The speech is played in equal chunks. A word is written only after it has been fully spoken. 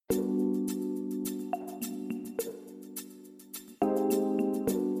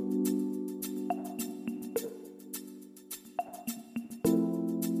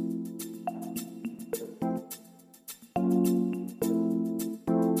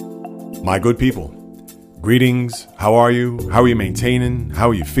My good people, greetings. How are you? How are you maintaining? How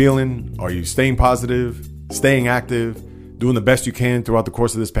are you feeling? Are you staying positive, staying active, doing the best you can throughout the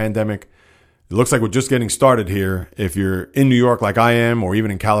course of this pandemic? It looks like we're just getting started here. If you're in New York like I am, or even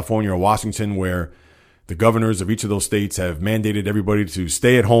in California or Washington, where the governors of each of those states have mandated everybody to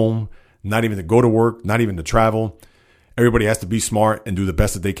stay at home, not even to go to work, not even to travel. Everybody has to be smart and do the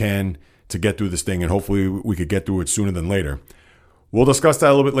best that they can to get through this thing, and hopefully we could get through it sooner than later. We'll discuss that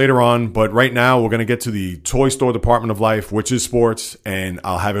a little bit later on, but right now we're going to get to the toy store department of life, which is sports, and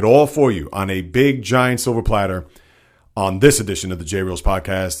I'll have it all for you on a big, giant silver platter on this edition of the J Reels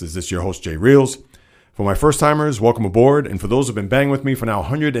podcast. Is this your host, J Reels? For my first-timers, welcome aboard, and for those who've been banging with me for now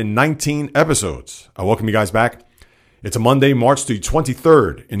 119 episodes, I welcome you guys back. It's a Monday, March the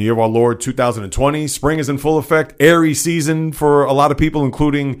 23rd in the year of our Lord 2020. Spring is in full effect, airy season for a lot of people,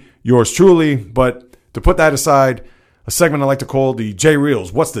 including yours truly, but to put that aside, a segment I like to call the J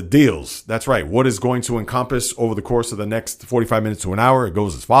Reels. What's the deals? That's right. What is going to encompass over the course of the next 45 minutes to an hour? It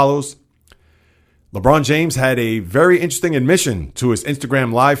goes as follows. LeBron James had a very interesting admission to his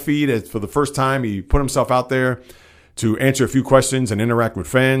Instagram live feed. As for the first time, he put himself out there to answer a few questions and interact with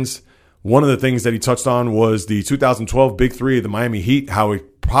fans. One of the things that he touched on was the 2012 Big Three of the Miami Heat, how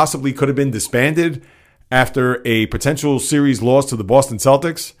it possibly could have been disbanded after a potential series loss to the Boston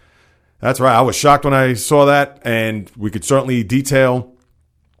Celtics. That's right. I was shocked when I saw that, and we could certainly detail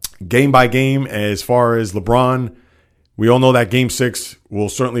game by game as far as LeBron. We all know that Game 6. We'll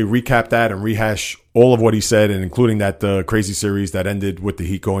certainly recap that and rehash all of what he said, and including that crazy series that ended with the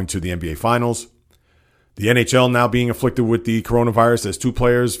Heat going to the NBA Finals. The NHL now being afflicted with the coronavirus as two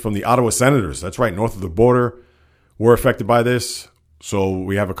players from the Ottawa Senators, that's right, north of the border, were affected by this. So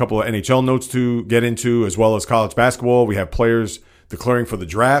we have a couple of NHL notes to get into, as well as college basketball. We have players declaring for the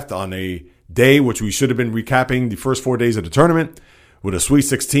draft on a day which we should have been recapping the first 4 days of the tournament with a Sweet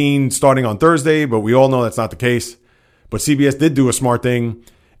 16 starting on Thursday, but we all know that's not the case. But CBS did do a smart thing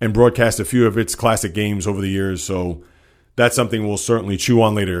and broadcast a few of its classic games over the years, so that's something we'll certainly chew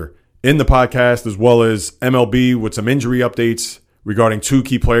on later in the podcast, as well as MLB with some injury updates regarding two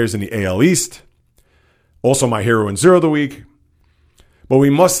key players in the AL East. Also my hero and zero of the week. But we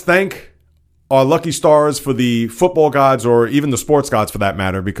must thank our lucky stars for the football gods, or even the sports gods for that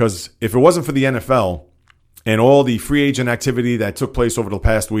matter, because if it wasn't for the NFL and all the free agent activity that took place over the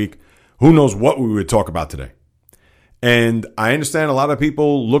past week, who knows what we would talk about today. And I understand a lot of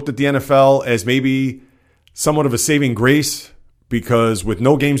people looked at the NFL as maybe somewhat of a saving grace, because with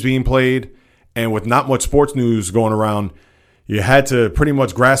no games being played and with not much sports news going around, you had to pretty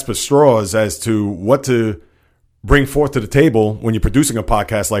much grasp at straws as to what to bring forth to the table when you're producing a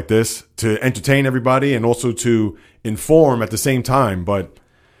podcast like this to entertain everybody and also to inform at the same time.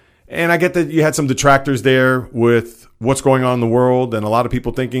 And I get that you had some detractors there with what's going on in the world, and a lot of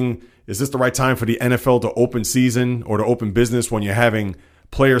people thinking, is this the right time for the NFL to open season or to open business when you're having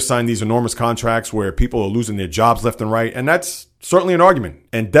players sign these enormous contracts where people are losing their jobs left and right? And that's certainly an argument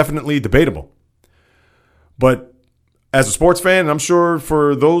and definitely debatable. But as a sports fan, I'm sure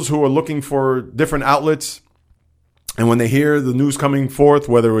for those who are looking for different outlets, and when they hear the news coming forth,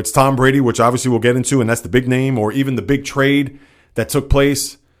 whether it's Tom Brady, which obviously we'll get into, and that's the big name, or even the big trade that took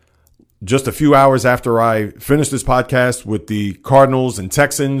place just a few hours after I finished this podcast with the Cardinals and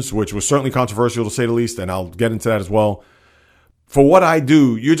Texans, which was certainly controversial to say the least, and I'll get into that as well. For what I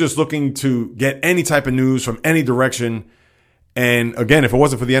do, you're just looking to get any type of news from any direction. And again, if it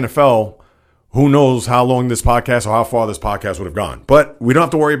wasn't for the NFL, who knows how long this podcast or how far this podcast would have gone. But we don't have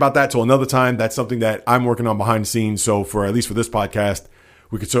to worry about that till another time. That's something that I'm working on behind the scenes. So for at least for this podcast,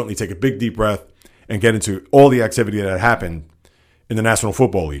 we could certainly take a big, deep breath and get into all the activity that happened in the National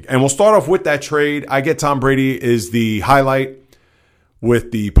Football League. And we'll start off with that trade. I get Tom Brady is the highlight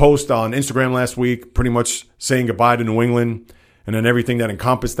with the post on Instagram last week, pretty much saying goodbye to New England, and then everything that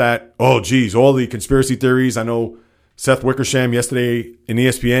encompassed that. Oh, geez, all the conspiracy theories. I know Seth Wickersham yesterday in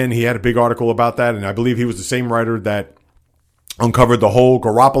ESPN, he had a big article about that, and I believe he was the same writer that uncovered the whole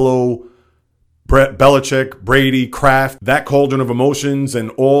Garoppolo, Belichick, Brady, Kraft, that cauldron of emotions and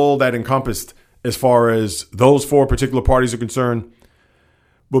all that encompassed as far as those four particular parties are concerned.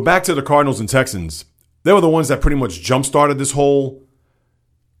 But back to the Cardinals and Texans. They were the ones that pretty much jump-started this whole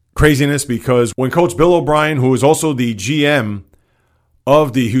craziness, because when Coach Bill O'Brien, who is also the GM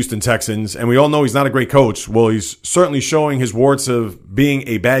of the Houston Texans, and we all know he's not a great coach. Well, he's certainly showing his warts of being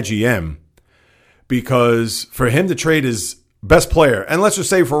a bad GM, because for him to trade his best player, and let's just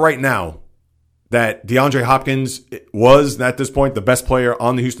say for right now that DeAndre Hopkins was at this point the best player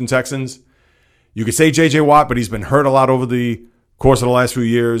on the Houston Texans. You could say J.J. Watt, but he's been hurt a lot over the course of the last few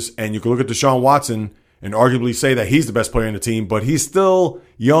years, and you can look at Deshaun Watson and arguably say that he's the best player in the team, but he's still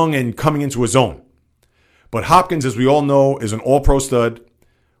young and coming into his own. But Hopkins, as we all know, is an all-pro stud,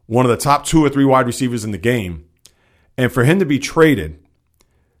 one of the top 2 or 3 wide receivers in the game. And for him to be traded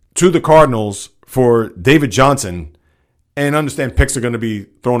to the Cardinals for David Johnson, and understand picks are going to be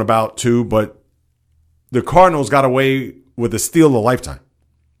thrown about too, but the Cardinals got away with the steal of a lifetime.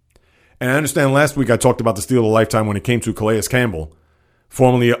 And I understand last week I talked about the steal of a lifetime when it came to Calais Campbell,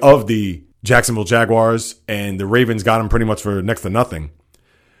 formerly of the Jacksonville Jaguars, and the Ravens got him pretty much for next to nothing.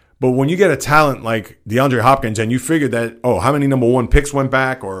 But when you get a talent like DeAndre Hopkins and you figure that, how many number 1 picks went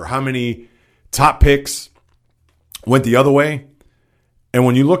back or how many top picks went the other way, and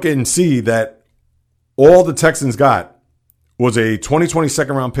when you look and see that all the Texans got was a 2020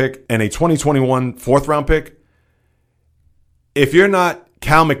 second-round pick and a 2021 fourth-round pick, if you're not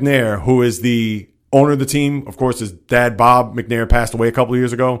Cal McNair, who is the owner of the team, of course, his dad, Bob McNair, passed away a couple of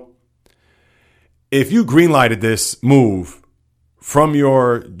years ago. If you greenlighted this move from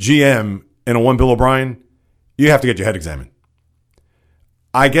your GM and a one Bill O'Brien, you have to get your head examined.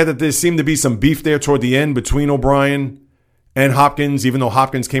 I get that there seemed to be some beef there toward the end between O'Brien and Hopkins, even though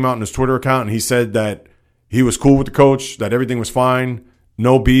Hopkins came out in his Twitter account and he said that he was cool with the coach, that everything was fine,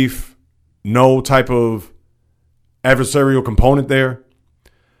 no beef, no type of adversarial component there.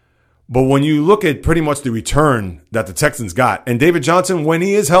 But when you look at pretty much the return that the Texans got, and David Johnson, when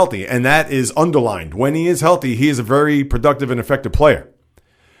he is healthy, and that is underlined, when he is healthy, he is a very productive and effective player.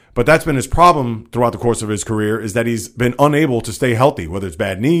 But that's been his problem throughout the course of his career, is that he's been unable to stay healthy, whether it's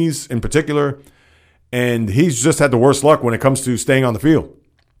bad knees in particular. And he's just had the worst luck when it comes to staying on the field.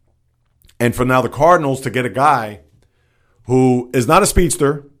 And for now the Cardinals to get a guy who is not a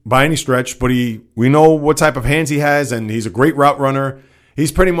speedster by any stretch, but we know what type of hands he has, and he's a great route runner.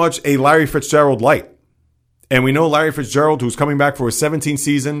 He's pretty much a Larry Fitzgerald light. And we know Larry Fitzgerald, who's coming back for his 17th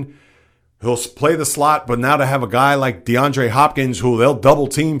season, he'll play the slot, but now to have a guy like DeAndre Hopkins, who they'll double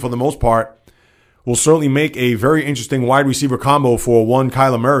team for the most part, will certainly make a very interesting wide receiver combo for one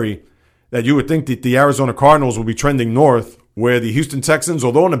Kyler Murray, that you would think that the Arizona Cardinals will be trending north, where the Houston Texans,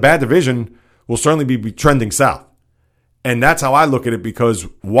 although in a bad division, will certainly be trending south. And that's how I look at it, because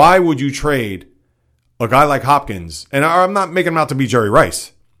why would you trade a guy like Hopkins? And I'm not making him out to be Jerry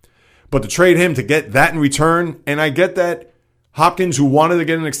Rice, but to trade him to get that in return. And I get that Hopkins, who wanted to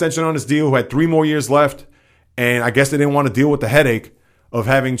get an extension on his deal, who had 3 more years left, and I guess they didn't want to deal with the headache of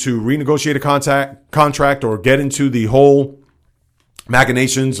having to renegotiate a contract or get into the whole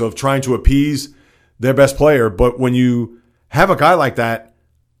machinations of trying to appease their best player. But when you have a guy like that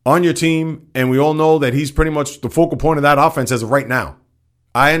on your team, and we all know that he's pretty much the focal point of that offense as of right now.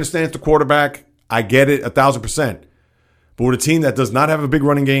 I understand it's the quarterback. I get it 1,000%. But with a team that does not have a big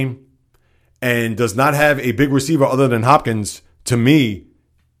running game and does not have a big receiver other than Hopkins, to me,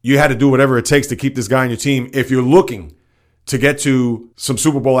 you had to do whatever it takes to keep this guy on your team if you're looking to get to some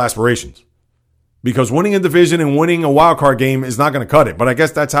Super Bowl aspirations. Because winning a division and winning a wild card game is not going to cut it. But I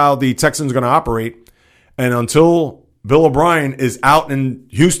guess that's how the Texans are going to operate. And until Bill O'Brien is out in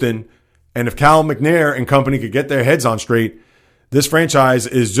Houston, and if Cal McNair and company could get their heads on straight, this franchise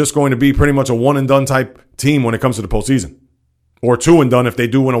is just going to be pretty much a one-and-done type team when it comes to the postseason. Or 2-and-done if they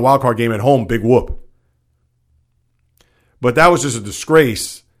do win a wild card game at home, big whoop. But that was just a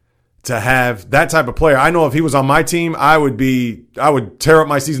disgrace to have that type of player. I know if he was on my team, I would tear up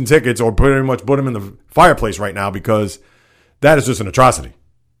my season tickets or pretty much put him in the fireplace right now, because that is just an atrocity.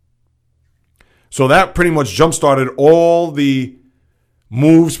 So that pretty much jump-started all the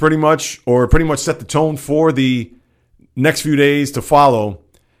moves pretty much, or pretty much set the tone for the next few days to follow.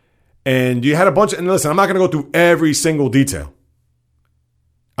 And you had a bunch of, and listen, I'm not going to go through every single detail.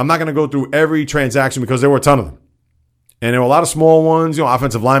 I'm not going to go through every transaction, because there were a ton of them. And there were a lot of small ones,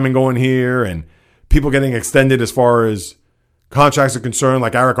 offensive linemen going here and people getting extended as far as contracts are concerned,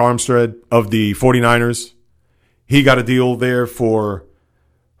 like Eric Armstead of the 49ers. He got a deal there for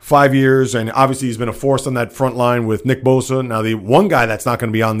 5 years, and obviously he's been a force on that front line with Nick Bosa. Now, the one guy that's not going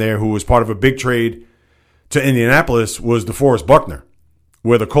to be on there, who was part of a big trade to Indianapolis, was DeForest Buckner,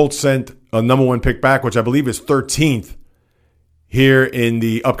 where the Colts sent a number 1 pick back, which I believe is 13th here in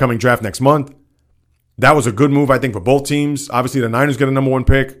the upcoming draft next month. That was a good move, I think, for both teams. Obviously, the Niners get a number 1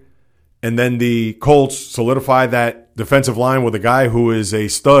 pick, and then the Colts solidify that defensive line with a guy who is a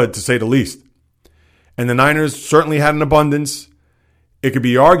stud, to say the least. And the Niners certainly had an abundance. It could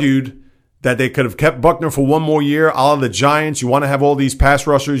be argued that they could have kept Buckner for 1 more year, a la the Giants. You want to have all these pass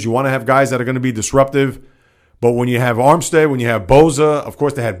rushers. You want to have guys that are going to be disruptive. But when you have Armstead, when you have Bosa, of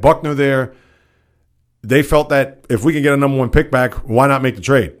course they had Buckner there, they felt that if we can get a number 1 pick back, why not make the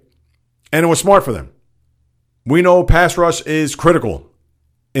trade? And it was smart for them. We know pass rush is critical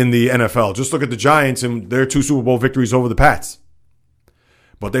in the NFL. Just look at the Giants and their 2 Super Bowl victories over the Pats.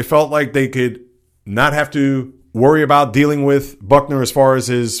 But they felt like they could not have to worry about dealing with Buckner as far as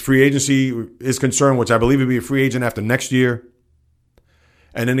his free agency is concerned, which I believe he'll be a free agent after next year.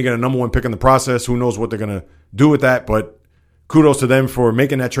 And then they get a number 1 pick in the process. Who knows what they're going to do with that, but kudos to them for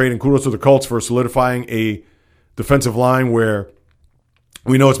making that trade, and kudos to the Colts for solidifying a defensive line where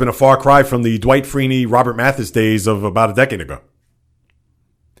we know it's been a far cry from the Dwight Freeney, Robert Mathis days of about a decade ago.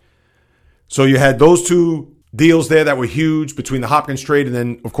 So you had those 2 deals there that were huge between the Hopkins trade and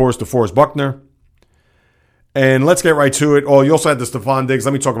then, of course, DeForest Buckner. And let's get right to it. Oh, you also had the Stephon Diggs.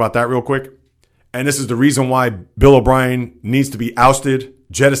 Let me talk about that real quick. And this is the reason why Bill O'Brien needs to be ousted,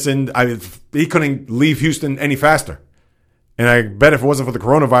 jettisoned. He couldn't leave Houston any faster. And I bet if it wasn't for the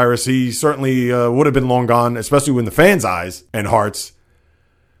coronavirus, he certainly would have been long gone, especially in the fans' eyes and hearts.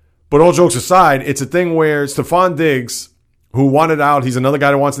 But all jokes aside, it's a thing where Stephon Diggs, who wanted out, he's another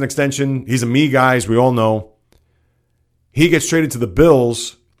guy that wants an extension. He's a me guy, as we all know. He gets traded to the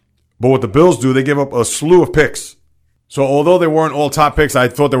Bills. But what the Bills do, they give up a slew of picks. So although they weren't all top picks, I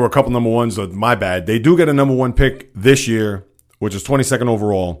thought there were a couple number 1s. My bad. They do get a number 1 pick this year, which is 22nd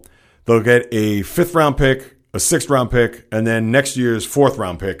overall. They'll get a 5th round pick, a 6th round pick, and then next year's 4th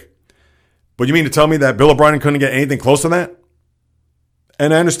round pick. But you mean to tell me that Bill O'Brien couldn't get anything close to that?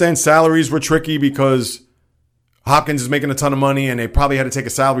 And I understand salaries were tricky because Hopkins is making a ton of money and they probably had to take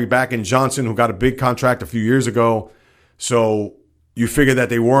a salary back in Johnson, who got a big contract a few years ago. So you figure that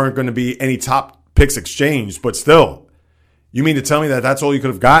they weren't going to be any top picks exchanged, but still, you mean to tell me that that's all you could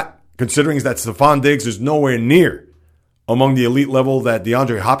have got, considering that Stephon Diggs is nowhere near among the elite level that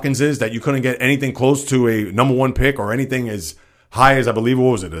DeAndre Hopkins is, that you couldn't get anything close to a number 1 pick or anything as high as, I believe,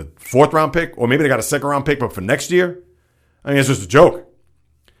 what was it, a 4th round pick? Or maybe they got a 2nd round pick, but for next year? I mean, it's just a joke.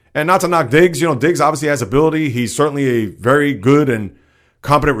 And not to knock Diggs, Diggs obviously has ability. He's certainly a very good and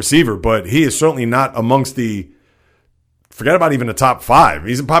competent receiver, but he is certainly not amongst forget about even the top 5.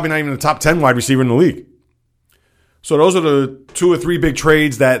 He's probably not even the top 10 wide receiver in the league. So those are the 2 or 3 big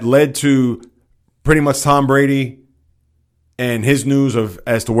trades that led to pretty much Tom Brady and his news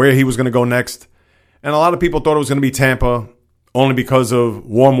as to where he was going to go next. And a lot of people thought it was going to be Tampa, only because of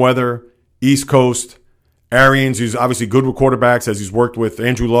warm weather, East Coast, Arians, who's obviously good with quarterbacks, as he's worked with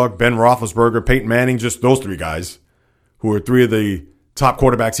Andrew Luck, Ben Roethlisberger, Peyton Manning, just those 3 guys, who are 3 of the top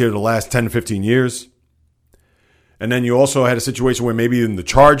quarterbacks here the last 10 to 15 years. And then you also had a situation where maybe in the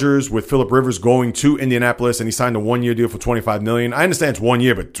Chargers with Phillip Rivers going to Indianapolis, and he signed a 1-year deal for $25 million. I understand it's 1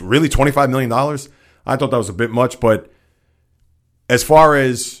 year, but really $25 million? I thought that was a bit much. But as far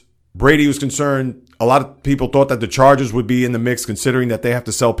as Brady was concerned, a lot of people thought that the Chargers would be in the mix, considering that they have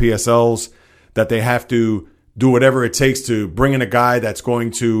to sell PSLs, that they have to do whatever it takes to bring in a guy that's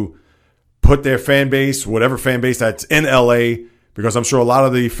going to put their fan base, whatever fan base that's in LA, because I'm sure a lot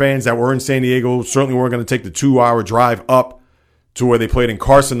of the fans that were in San Diego certainly weren't going to take the 2-hour drive up to where they played in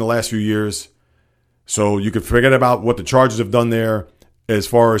Carson the last few years. So you could forget about what the Chargers have done there as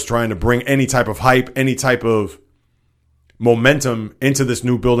far as trying to bring any type of hype, any type of momentum into this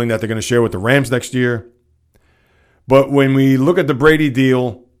new building that they're going to share with the Rams next year. But when we look at the Brady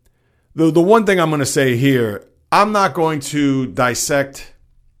deal, the one thing I'm going to say here, I'm not going to dissect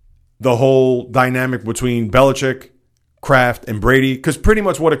the whole dynamic between Belichick, Kraft, and Brady, because pretty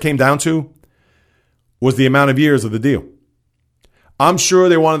much what it came down to was the amount of years of the deal. I'm sure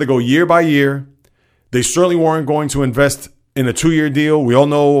they wanted to go year by year. They certainly weren't going to invest in a 2-year deal. We all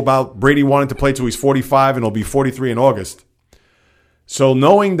know about Brady wanting to play till he's 45 and he'll be 43 in August. So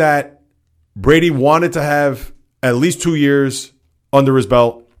knowing that Brady wanted to have at least 2 years under his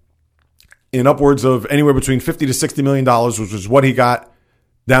belt in upwards of anywhere between $50 to $60 million, which is what he got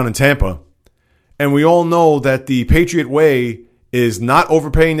down in Tampa. And we all know that the Patriot way is not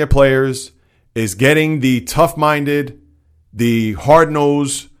overpaying their players, is getting the tough-minded, the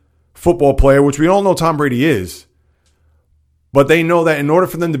hard-nosed football player, which we all know Tom Brady is. But they know that in order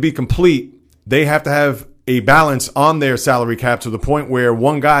for them to be complete, they have to have a balance on their salary cap to the point where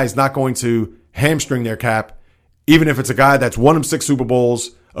one guy is not going to hamstring their cap, even if it's a guy that's won him 6 Super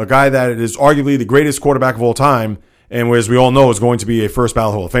Bowls, a guy that is arguably the greatest quarterback of all time, and as we all know is going to be a first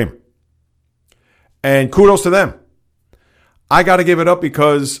ballot Hall of Famer. And kudos to them. I got to give it up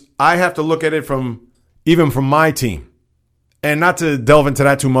because I have to look at it from my team. And not to delve into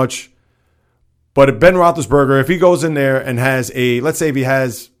that too much, but if Ben Roethlisberger, if he goes in there and has let's say if he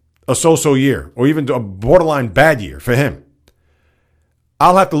has a so-so year or even a borderline bad year for him,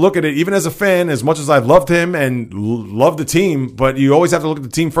 I'll have to look at it, even as a fan, as much as I've loved him and loved the team, but you always have to look at the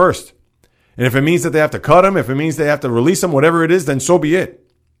team first. And if it means that they have to cut him, if it means they have to release him, whatever it is, then so be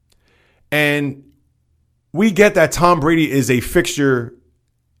it. And we get that Tom Brady is a fixture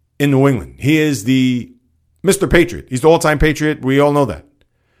in New England. He is the Mr. Patriot. He's the all-time Patriot. We all know that.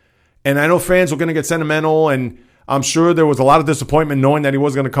 And I know fans are going to get sentimental, and I'm sure there was a lot of disappointment knowing that he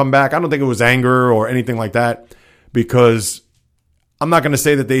was going to come back. I don't think it was anger or anything like that, because I'm not going to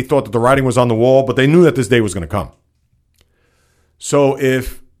say that they thought that the writing was on the wall, but they knew that this day was going to come. So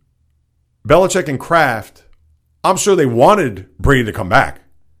if Belichick and Kraft, I'm sure they wanted Brady to come back.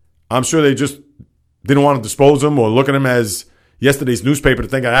 I'm sure they just didn't want to dispose him or look at him as yesterday's newspaper to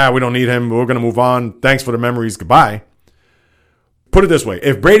think, we don't need him. We're going to move on. Thanks for the memories. Goodbye. Put it this way.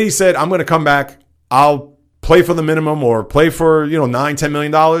 If Brady said, I'm going to come back, I'll play for the minimum or play for, $9-10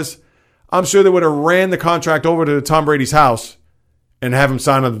 million, I'm sure they would have ran the contract over to Tom Brady's house and have him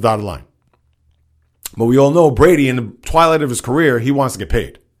sign on the dotted line. But we all know Brady, in the twilight of his career, he wants to get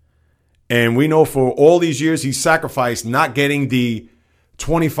paid. And we know for all these years, he sacrificed not getting the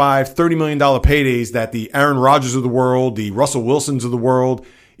 $25, $30 million paydays that the Aaron Rodgers of the world, the Russell Wilsons of the world,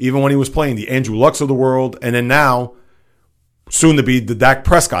 even when he was playing, the Andrew Lucks of the world, and then now, soon to be the Dak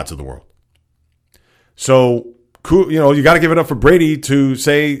Prescotts of the world. So, you got to give it up for Brady to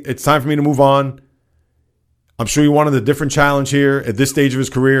say, it's time for me to move on. I'm sure he wanted a different challenge here at this stage of his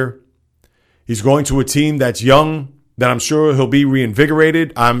career. He's going to a team that's young, that I'm sure he'll be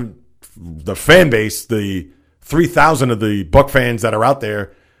reinvigorated. The fan base, the 3,000 of the Buck fans that are out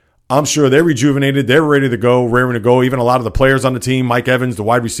there, I'm sure they're rejuvenated. They're ready to go, raring to go. Even a lot of the players on the team, Mike Evans, the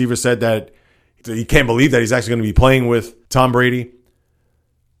wide receiver, said that he can't believe that he's actually going to be playing with Tom Brady.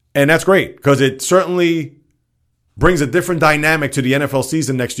 And that's great, because it certainly brings a different dynamic to the NFL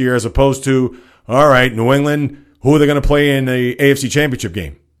season next year, as opposed to, all right, New England, who are they going to play in the AFC Championship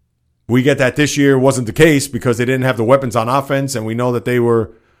game? We get that this year wasn't the case because they didn't have the weapons on offense, and we know that they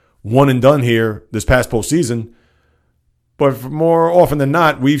were one and done here this past postseason. But more often than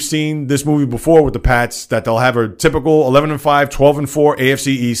not, we've seen this movie before with the Pats, that they'll have a typical 11-5, 12-4 AFC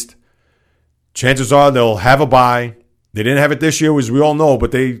East. Chances are they'll have a bye. They didn't have it this year, as we all know,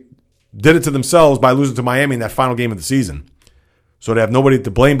 but they did it to themselves by losing to Miami in that final game of the season. So they have nobody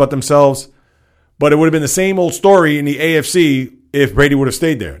to blame but themselves. But it would have been the same old story in the AFC if Brady would have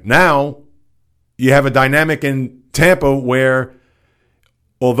stayed there. Now, you have a dynamic in Tampa where,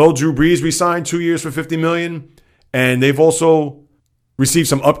 although Drew Brees re-signed 2 years for $50 million, and they've also received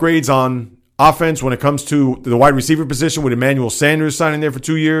some upgrades on offense when it comes to the wide receiver position, with Emmanuel Sanders signing there for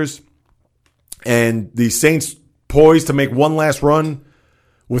 2 years, and the Saints poised to make one last run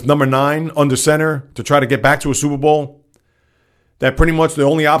with number 9 under center to try to get back to a Super Bowl, that pretty much the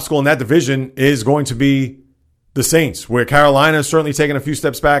only obstacle in that division is going to be the Saints, where Carolina is certainly taking a few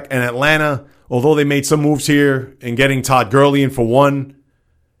steps back, and Atlanta, although they made some moves here in getting Todd Gurley in for one,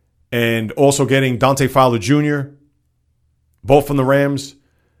 and also getting Dante Fowler Jr., both from the Rams,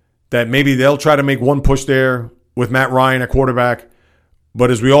 that maybe they'll try to make one push there with Matt Ryan at quarterback. But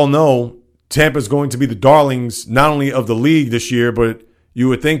as we all know, Tampa's going to be the darlings not only of the league this year, but you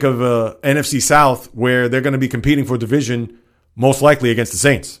would think of NFC South, where they're going to be competing for a division most likely against the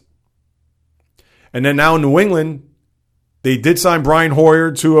Saints. And then now in New England, they did sign Brian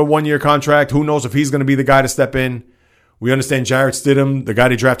Hoyer to a one-year contract. Who knows if he's going to be the guy to step in. We understand Jarrett Stidham, the guy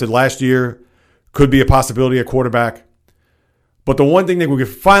they drafted last year, could be a possibility at quarterback. But the one thing that we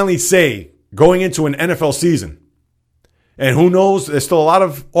could finally say going into an NFL season, and who knows, there's still a lot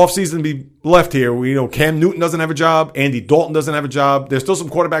of offseason to be left here. We know Cam Newton doesn't have a job. Andy Dalton doesn't have a job. There's still some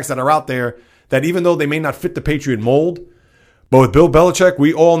quarterbacks that are out there that, even though they may not fit the Patriot mold, but with Bill Belichick,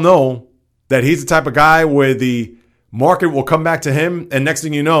 we all know that he's the type of guy where the market will come back to him. And next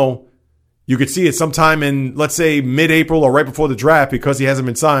thing you know, you could see it sometime in, let's say, mid-April or right before the draft, because he hasn't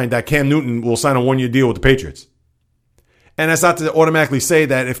been signed, that Cam Newton will sign a one-year deal with the Patriots. And that's not to automatically say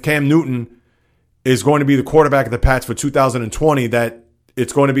that if Cam Newton is going to be the quarterback of the Pats for 2020, that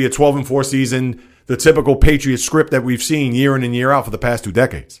it's going to be a 12-4 season, the typical Patriot script that we've seen year in and year out for the past 2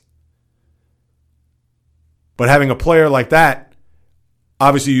 decades. But having a player like that,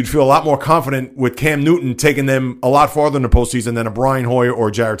 obviously you'd feel a lot more confident with Cam Newton taking them a lot farther in the postseason than a Brian Hoyer or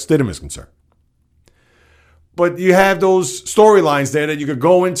Jarrett Stidham is concerned. But you have those storylines there that you could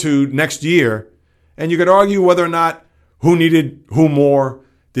go into next year, and you could argue whether or not who needed who more.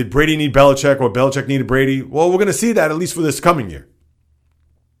 Did Brady need Belichick, or Belichick needed Brady? Well, we're going to see that at least for this coming year.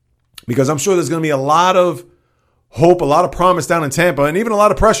 Because I'm sure there's going to be a lot of hope, a lot of promise down in Tampa, and even a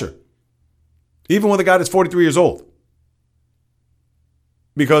lot of pressure. Even with a guy that's 43 years old.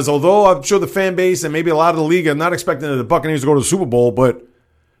 Because although I'm sure the fan base and maybe a lot of the league are not expecting the Buccaneers to go to the Super Bowl, but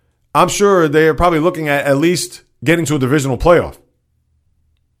I'm sure they're probably looking at least getting to a divisional playoff.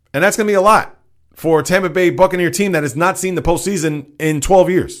 And that's going to be a lot for a Tampa Bay Buccaneer team that has not seen the postseason in 12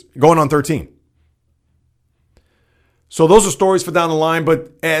 years, going on 13. So those are stories for down the line,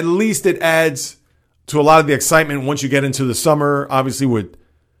 but at least it adds to a lot of the excitement once you get into the summer. Obviously, with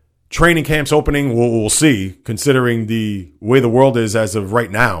training camps opening, we'll see, considering the way the world is as of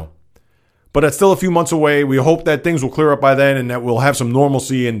right now. But it's still a few months away. We hope that things will clear up by then and that we'll have some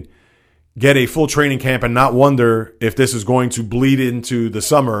normalcy and get a full training camp and not wonder if this is going to bleed into the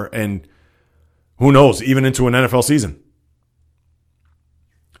summer and who knows, even into an NFL season.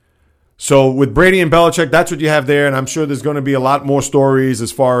 So with Brady and Belichick, that's what you have there. And I'm sure there's going to be a lot more stories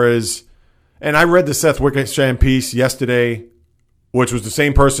as far as, and I read the Seth Wickersham piece yesterday, which was the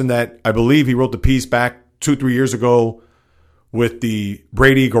same person that I believe he wrote the piece back 2-3 years ago with the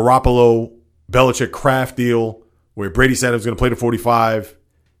Brady, Garoppolo, Belichick Kraft deal, where Brady said he was going to play to 45,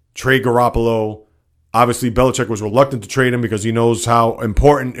 trade Garoppolo. Obviously, Belichick was reluctant to trade him because he knows how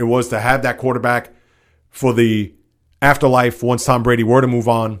important it was to have that quarterback for the afterlife once Tom Brady were to move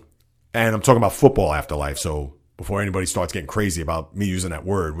on. And I'm talking about football afterlife. So before anybody starts getting crazy about me using that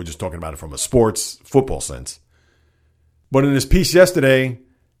word, we're just talking about it from a sports football sense. But in his piece yesterday,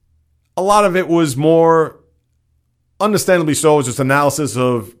 a lot of it was more, understandably so, it's just analysis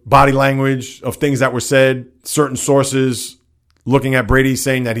of body language, of things that were said, certain sources looking at Brady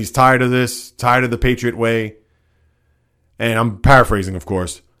saying that he's tired of this, tired of the Patriot way. And I'm paraphrasing, of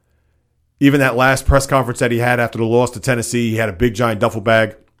course. Even that last press conference that he had after the loss to Tennessee, he had a big giant duffel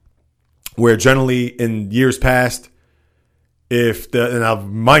bag where generally in years past, and I'll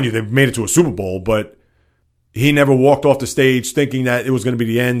mind you, they've made it to a Super Bowl, but he never walked off the stage thinking that it was going to be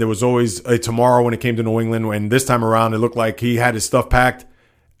the end. There was always a tomorrow when it came to New England. And this time around, it looked like he had his stuff packed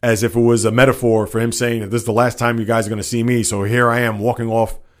as if it was a metaphor for him saying that this is the last time you guys are going to see me. So here I am walking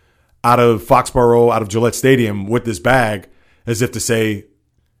off out of Foxborough, out of Gillette Stadium with this bag as if to say,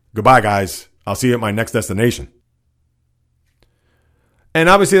 goodbye, guys. I'll see you at my next destination. And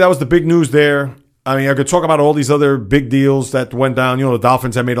obviously that was the big news there. I mean, I could talk about all these other big deals that went down. You know, the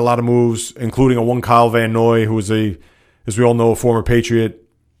Dolphins have made a lot of moves, including a one Kyle Van Noy, who was as we all know, a former Patriot.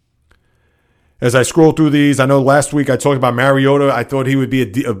 As I scroll through these, I know last week I talked about Mariota. I thought he would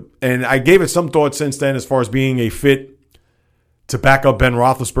be and I gave it some thought since then as far as being a fit to back up Ben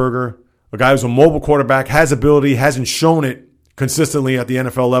Roethlisberger, a guy who's a mobile quarterback, has ability, hasn't shown it consistently at the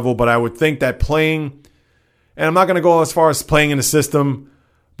NFL level, but I would think that playing, and I'm not going to go as far as playing in a system,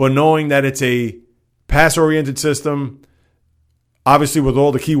 but knowing that it's a pass-oriented system, obviously with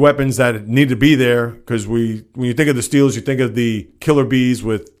all the key weapons that need to be there, because when you think of the Steelers, you think of the killer bees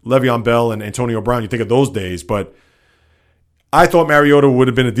with Le'Veon Bell and Antonio Brown. You think of those days, but I thought Mariota would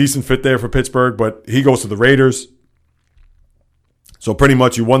have been a decent fit there for Pittsburgh, but he goes to the Raiders. So pretty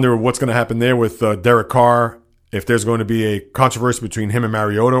much you wonder what's going to happen there with Derek Carr, if there's going to be a controversy between him and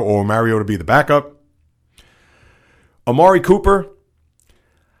Mariota, or Mariota be the backup. Amari Cooper,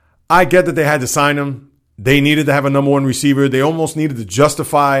 I get that they had to sign him. They needed to have a number one receiver. They almost needed to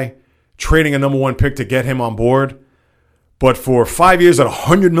justify trading a number one pick to get him on board. But for 5 years at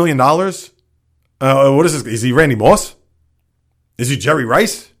 $100 million, what is this? Is he Randy Moss? Is he Jerry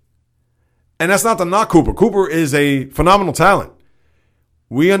Rice? And that's not to knock Cooper. Cooper is a phenomenal talent.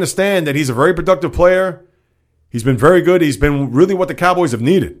 We understand that he's a very productive player. He's been very good. He's been really what the Cowboys have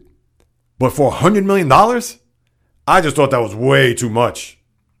needed. But for $100 million, I just thought that was way too much.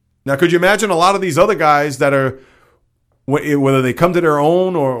 Now, could you imagine a lot of these other guys that are, whether they come to their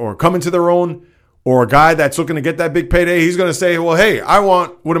own or come into their own, or a guy that's looking to get that big payday, he's going to say, well, hey, I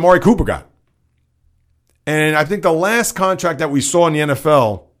want what Amari Cooper got. And I think the last contract that we saw in the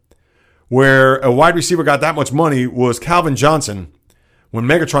NFL where a wide receiver got that much money was Calvin Johnson, when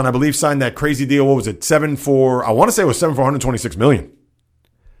Megatron, I believe, signed that crazy deal. What was it? I want to say it was $7 for $126 million.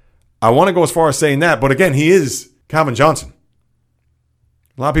 I want to go as far as saying that, but again, he is Calvin Johnson.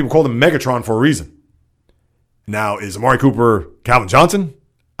 A lot of people call him Megatron for a reason. Now, is Amari Cooper Calvin Johnson?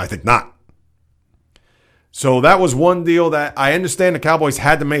 I think not. So that was one deal that I understand the Cowboys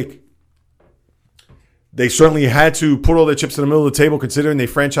had to make. They certainly had to put all their chips in the middle of the table, considering they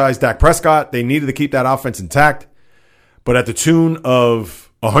franchised Dak Prescott. They needed to keep that offense intact. But at the tune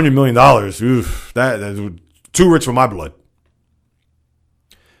of $100 million, oof, that's too rich for my blood.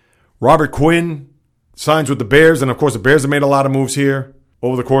 Robert Quinn signs with the Bears. And, of course, the Bears have made a lot of moves here.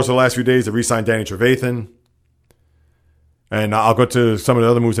 Over the course of the last few days, they re-signed Danny Trevathan. And I'll go to some of the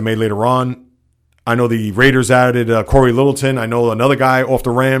other moves they made later on. I know the Raiders added Corey Littleton. I know another guy off the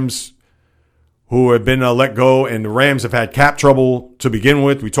Rams who had been let go, and the Rams have had cap trouble to begin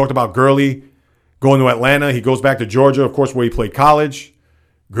with. We talked about Gurley going to Atlanta. He goes back to Georgia, of course, where he played college.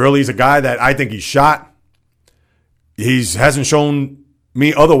 Gurley's a guy that I think he's shot. He hasn't shown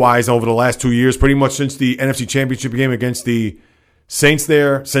me otherwise over the last 2 years, pretty much since the NFC Championship game against the Saints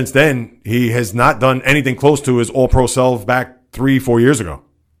there. Since then, he has not done anything close to his all-pro self back 3-4 years ago.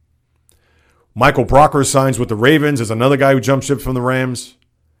 Michael Brocker signs with the Ravens as another guy who jumped ship from the Rams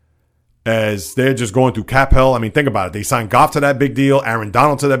as they're just going through cap hell. I mean, think about it. They signed Goff to that big deal, Aaron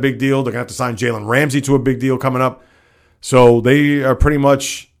Donald to that big deal. They're going to have to sign Jalen Ramsey to a big deal coming up. So they are pretty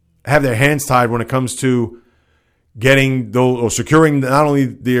much have their hands tied when it comes to getting those or securing not only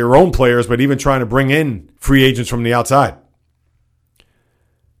their own players, but even trying to bring in free agents from the outside.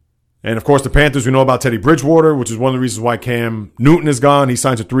 And, of course, the Panthers, we know about Teddy Bridgewater, which is one of the reasons why Cam Newton is gone. He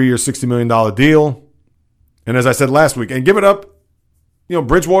signs a 3-year, $60 million deal. And as I said last week, and give it up,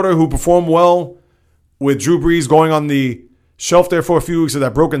 Bridgewater, who performed well with Drew Brees going on the shelf there for a few weeks of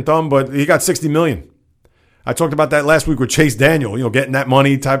that broken thumb, but he got $60 million. I talked about that last week with Chase Daniel, getting that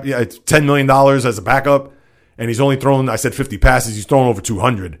money, it's $10 million as a backup, and he's only thrown, I said 50 passes, he's thrown over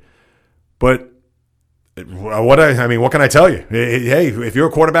 200. But what can I tell you? Hey, if you're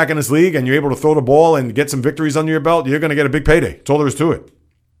a quarterback in this league and you're able to throw the ball and get some victories under your belt, you're going to get a big payday. That's all there is to it.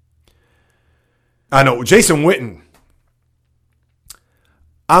 I know, Jason Witten,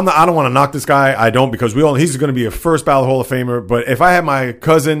 I don't want to knock this guy. I don't, because he's going to be a first ballot Hall of Famer. But if I had my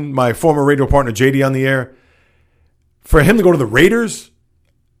cousin, my former radio partner, JD, on the air, for him to go to the Raiders,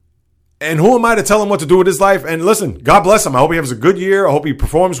 and who am I to tell him what to do with his life? And listen, God bless him. I hope he has a good year. I hope he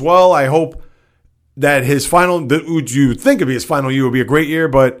performs well. I hope that his final, would you think of his final year would be a great year,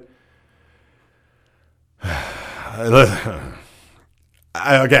 but again,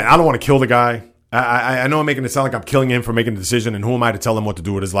 I don't want to kill the guy. I know I'm making it sound like I'm killing him for making a decision, and who am I to tell him what to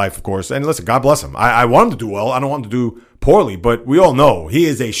do with his life, of course. And listen, God bless him. I want him to do well. I don't want him to do poorly, but we all know he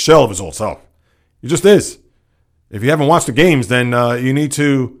is a shell of his old self. He just is. If you haven't watched the games, then you need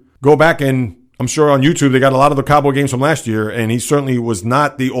to go back, and I'm sure on YouTube they got a lot of the Cowboy games from last year, and he certainly was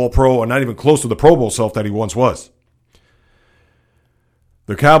not the All-Pro or not even close to the Pro Bowl self that he once was.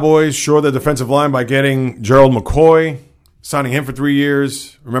 The Cowboys shore their defensive line by getting Gerald McCoy, signing him for 3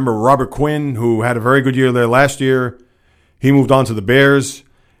 years. Remember Robert Quinn, who had a very good year there last year. He moved on to the Bears.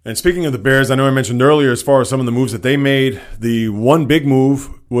 And speaking of the Bears, I know I mentioned earlier as far as some of the moves that they made, the one big move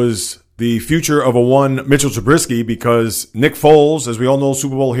was the future of a one Mitchell Trubisky, because Nick Foles, as we all know,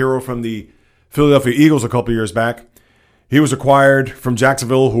 Super Bowl hero from the Philadelphia Eagles a couple years back, he was acquired from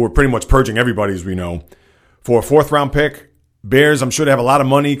Jacksonville, who were pretty much purging everybody, as we know, for a 4th-round pick. Bears, I'm sure they have a lot of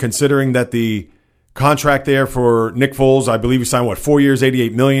money, considering that the contract there for Nick Foles, I believe he signed, 4 years,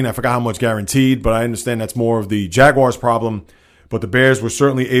 $88 million. I forgot how much guaranteed, but I understand that's more of the Jaguars' problem. But the Bears were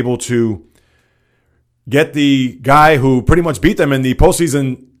certainly able to get the guy who pretty much beat them in the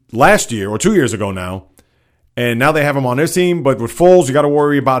postseason last year, or 2 years ago now. And now they have him on their team. But with Foles, you got to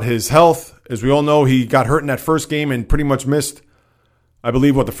worry about his health. As we all know, he got hurt in that first game and pretty much missed, I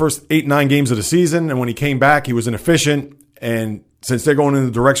believe, the first 8-9 games of the season. And when he came back, he was inefficient. And since they're going in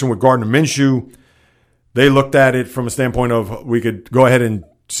the direction with Gardner Minshew, they looked at it from a standpoint of we could go ahead and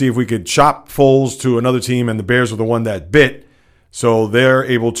see if we could shop Foles to another team, and the Bears were the one that bit. So they're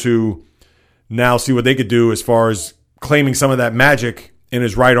able to now see what they could do as far as claiming some of that magic in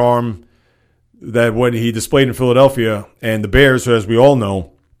his right arm that what he displayed in Philadelphia. And the Bears, as we all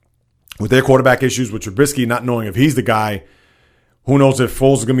know, with their quarterback issues, with Trubisky not knowing if he's the guy, who knows if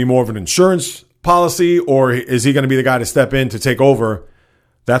Foles is going to be more of an insurance policy, or is he going to be the guy to step in to take over?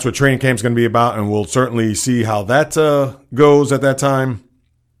 That's what training camp is going to be about, and we'll certainly see how that goes at that time.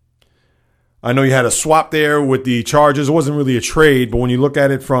 I know you had a swap there with the Chargers. It wasn't really a trade, but when you look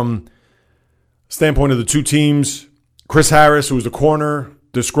at it from the standpoint of the two teams, Chris Harris, who was the corner,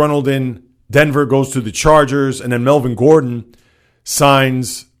 disgruntled in Denver, goes to the Chargers, and then Melvin Gordon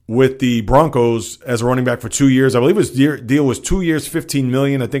signs with the Broncos as a running back for 2 years. I believe his deal was 2 years, $15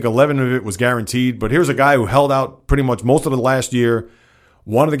 million. I think 11 of it was guaranteed. But here's a guy who held out pretty much most of the last year,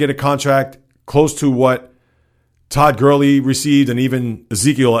 wanted to get a contract close to what Todd Gurley received and even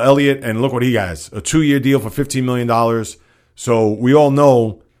Ezekiel Elliott, and look what he has, a 2-year deal for $15 million. So we all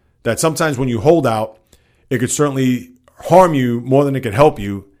know that sometimes when you hold out, it could certainly harm you more than it could help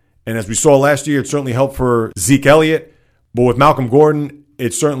you. And as we saw last year, it certainly helped for Zeke Elliott. But with Malcolm Gordon,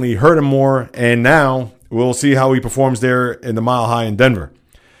 it certainly hurt him more. And now we'll see how he performs there in the Mile High in Denver.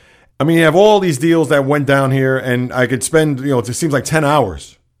 I mean, you have all these deals that went down here, and I could spend, it seems like 10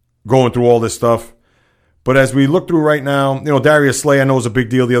 hours going through all this stuff. But as we look through right now, Darius Slay, I know was a big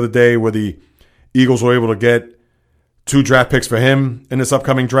deal the other day where the Eagles were able to get 2 draft picks for him in this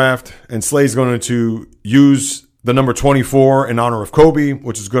upcoming draft. And Slay's going to use the number 24 in honor of Kobe,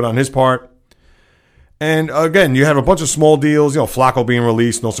 which is good on his part. And again, you have a bunch of small deals, Flacco being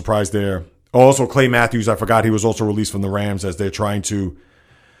released, no surprise there. Also, Clay Matthews, I forgot he was also released from the Rams as they're trying to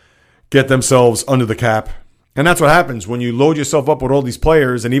get themselves under the cap. And that's what happens when you load yourself up with all these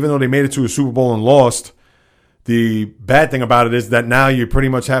players. And even though they made it to a Super Bowl and lost, the bad thing about it is that now you pretty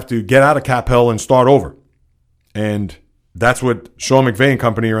much have to get out of cap hell and start over. And that's what Sean McVay and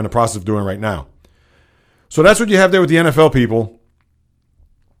company are in the process of doing right now. So that's what you have there with the NFL people.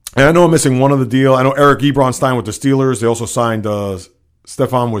 And I know I'm missing one of the deal. I know Eric Ebron signed with the Steelers. They also signed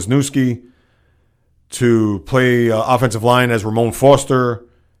Stefan Wisniewski to play offensive line, as Ramon Foster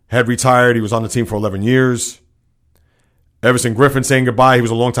had retired. He was on the team for 11 years. Everson Griffin saying goodbye. He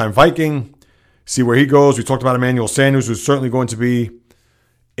was a longtime Viking. See where he goes. We talked about Emmanuel Sanders, who's certainly going to be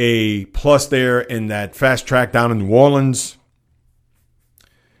a plus there in that fast track down in New Orleans.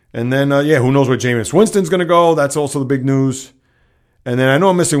 And then, who knows where Jameis Winston's going to go. That's also the big news. And then I know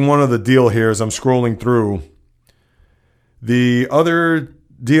I'm missing one other deal here as I'm scrolling through. The other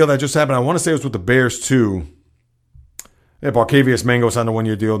deal that just happened, I want to say it was with the Bears too. Yeah, Barkevius Mango signed a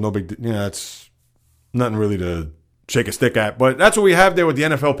 1-year deal. No big, it's nothing really to shake a stick at. But that's what we have there with the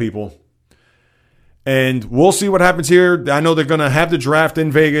NFL people. And we'll see what happens here. I know they're going to have the draft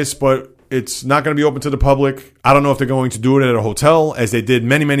in Vegas, but it's not going to be open to the public. I don't know if they're going to do it at a hotel, as they did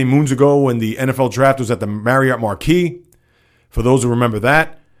many, many moons ago when the NFL draft was at the Marriott Marquis. For those who remember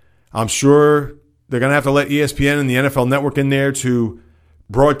that, I'm sure they're going to have to let ESPN and the NFL Network in there to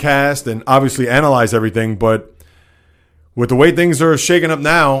broadcast and obviously analyze everything. But with the way things are shaking up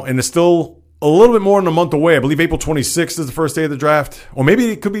now, and it's still a little bit more than a month away, I believe April 26th is the first day of the draft, or maybe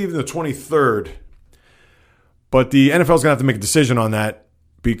it could be even the 23rd. But the NFL is going to have to make a decision on that,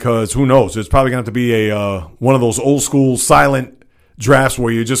 because who knows? It's probably going to have to be a one of those old school silent drafts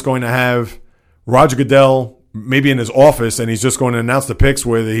where you're just going to have Roger Goodell maybe in his office, and he's just going to announce the picks,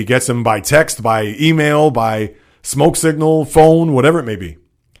 whether he gets them by text, by email, by smoke signal, phone, whatever it may be.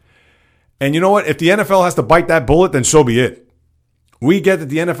 And you know what? If the NFL has to bite that bullet, then so be it. We get that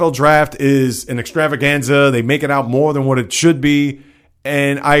the NFL draft is an extravaganza. They make it out more than what it should be.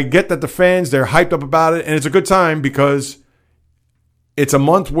 And I get that the fans, they're hyped up about it. And it's a good time because it's a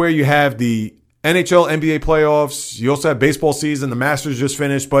month where you have the NHL, NBA playoffs. You also have baseball season. The Masters just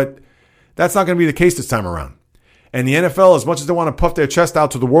finished. But that's not going to be the case this time around. And the NFL, as much as they want to puff their chest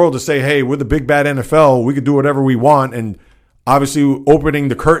out to the world to say, hey, we're the big bad NFL, we can do whatever we want, and obviously opening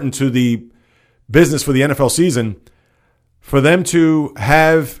the curtain to the business for the NFL season, for them to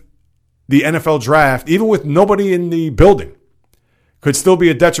have the NFL draft, even with nobody in the building, could still be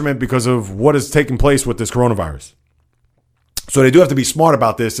a detriment because of what is taking place with this coronavirus. So they do have to be smart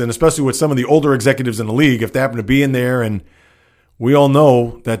about this, and especially with some of the older executives in the league, if they happen to be in there. And we all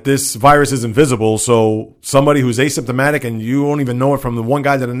know that this virus is invisible, so somebody who's asymptomatic and you won't even know it from the one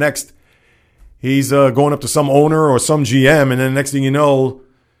guy to the next, he's going up to some owner or some GM, and then the next thing you know,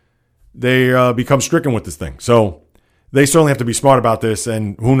 they become stricken with this thing. So they certainly have to be smart about this,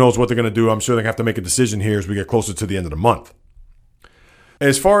 and who knows what they're going to do. I'm sure they have to make a decision here as we get closer to the end of the month.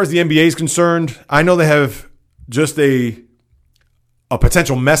 As far as the NBA is concerned, I know they have just a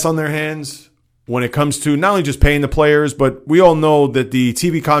potential mess on their hands when it comes to not only just paying the players, but we all know that the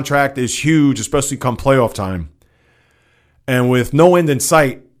TV contract is huge, especially come playoff time. And with no end in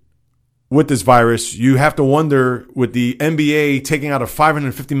sight with this virus, you have to wonder, with the NBA taking out a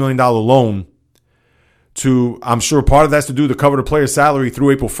 $550 million loan to, I'm sure part of that's to do to cover the player's salary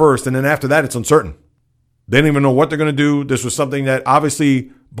through April 1st. And then after that, it's uncertain. They don't even know what they're going to do. This was something that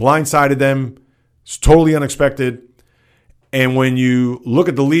obviously blindsided them. It's totally unexpected. And when you look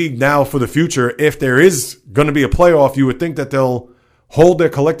at the league now for the future, if there is going to be a playoff, you would think that they'll hold their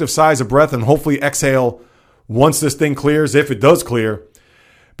collective sighs of breath and hopefully exhale once this thing clears, if it does clear.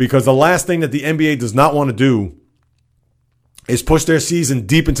 Because the last thing that the NBA does not want to do is push their season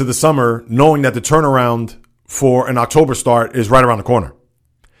deep into the summer, knowing that the turnaround for an October start is right around the corner.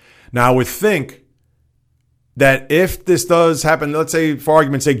 Now, I would think that if this does happen, let's say, for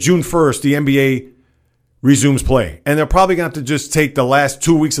argument's sake, June 1st, the NBA resumes play. And they're probably going to have to just take the last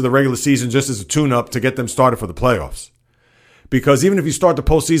 2 weeks of the regular season just as a tune-up to get them started for the playoffs. Because even if you start the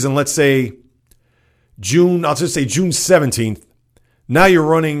postseason, let's say I'll just say June 17th, now you're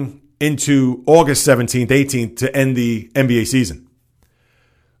running into August 17th, 18th to end the NBA season.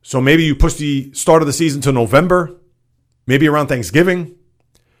 So maybe you push the start of the season to November, maybe around Thanksgiving,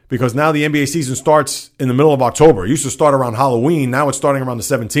 because now the NBA season starts in the middle of October. It used to start around Halloween. Now it's starting around the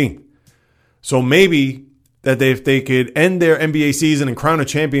 17th. So maybe that if they could end their NBA season and crown a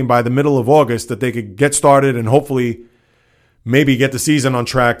champion by the middle of August, that they could get started and hopefully maybe get the season on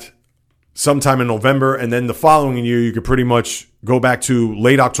track sometime in November. And then the following year, you could pretty much go back to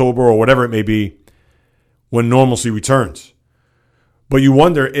late October or whatever it may be when normalcy returns. But you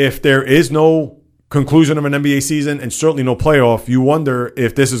wonder, if there is no conclusion of an NBA season and certainly no playoff, you wonder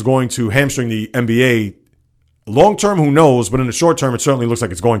if this is going to hamstring the NBA Long term, who knows? But in the short term, it certainly looks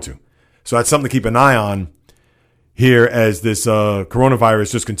like it's going to. So that's something to keep an eye on here as this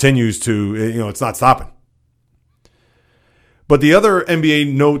coronavirus just continues to, it's not stopping. But the other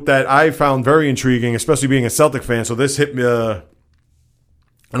NBA note that I found very intriguing, especially being a Celtic fan, so this hit me, I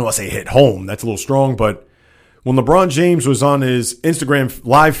don't want to say hit home, that's a little strong, but when LeBron James was on his Instagram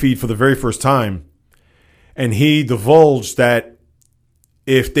live feed for the very first time, and he divulged that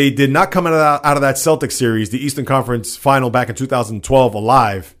if they did not come out of that Celtics series, the Eastern Conference final back in 2012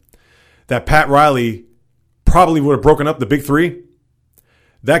 alive, that Pat Riley probably would have broken up the big three.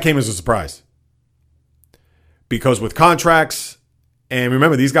 That came as a surprise. Because with contracts, and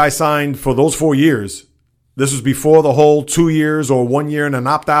remember, these guys signed for those 4 years. This was before the whole 2 years or 1 year and an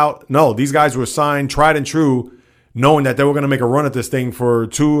opt-out. No, these guys were signed tried and true, knowing that they were going to make a run at this thing for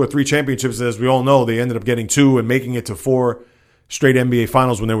 2 or 3 championships. As we all know, they ended up getting 2 and making it to 4 straight NBA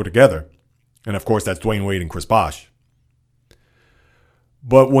finals when they were together. And of course, that's Dwayne Wade and Chris Bosh.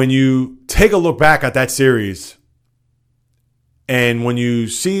 But when you take a look back at that series, and when you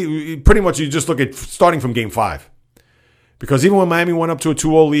see, pretty much you just look at starting from game 5. Because even when Miami went up to a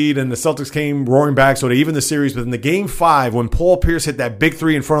 2-0 lead and the Celtics came roaring back, so they even the series. But in the game 5, when Paul Pierce hit that big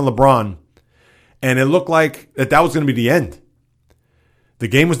 3 in front of LeBron, and it looked like that was going to be the end. The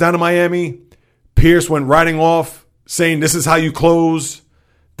game was down to Miami. Pierce went riding off, saying, this is how you close.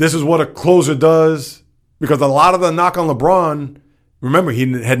 This is what a closer does. Because a lot of the knock on LeBron, remember,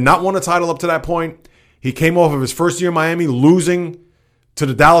 he had not won a title up to that point. He came off of his first year in Miami, losing to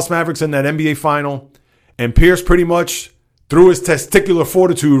the Dallas Mavericks in that NBA final. And Pierce pretty much threw his testicular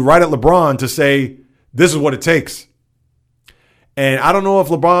fortitude right at LeBron to say, this is what it takes. And I don't know if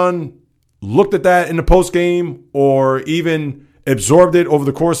LeBron looked at that in the postgame or even absorbed it over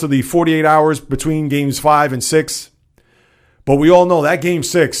the course of the 48 hours between games 5 and 6. But we all know that game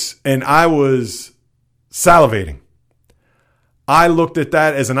 6, and I was salivating. I looked at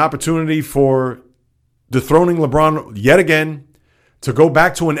that as an opportunity for dethroning LeBron yet again to go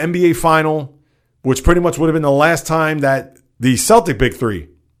back to an NBA final, which pretty much would have been the last time that the Celtic Big Three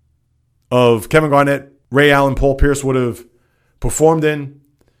of Kevin Garnett, Ray Allen, Paul Pierce would have performed in,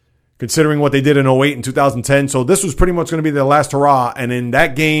 considering what they did in 2008 and 2010. So this was pretty much going to be their last hurrah. And in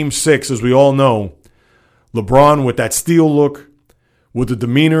that game 6, as we all know, LeBron with that steel look, with the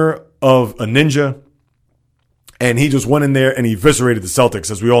demeanor of a ninja, and he just went in there and he eviscerated the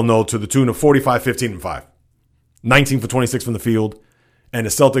Celtics, as we all know, to the tune of 45, 15, and 5. 19 for 26 from the field, and the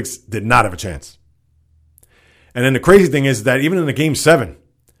Celtics did not have a chance. And then the crazy thing is that even in the game 7,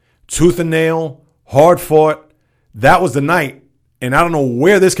 tooth and nail, hard fought, that was the night, and I don't know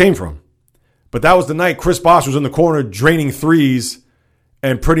where this came from, but that was the night Chris Bosh was in the corner draining threes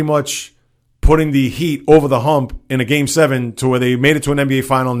and pretty much putting the Heat over the hump in a game 7 to where they made it to an NBA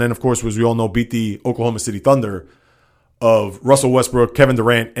final. And then, of course, as we all know, beat the Oklahoma City Thunder of Russell Westbrook, Kevin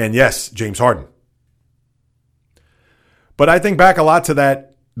Durant, and yes, James Harden. But I think back a lot to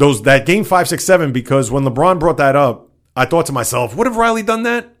that game 5, 6, 7, because when LeBron brought that up, I thought to myself, would have Riley done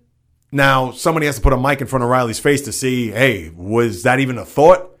that? Now, somebody has to put a mic in front of Riley's face to see, hey, was that even a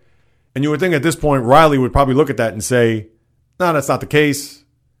thought? And you would think at this point, Riley would probably look at that and say, no, that's not the case.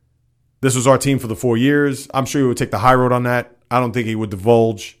 This was our team for the 4 years. I'm sure he would take the high road on that. I don't think he would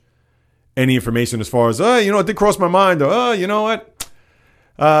divulge any information as far as, it did cross my mind. Or, you know what?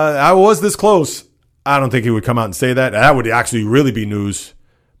 I was this close. I don't think he would come out and say that. That would actually really be news.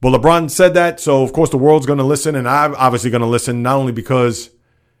 But LeBron said that, so of course the world's going to listen, and I'm obviously going to listen, not only because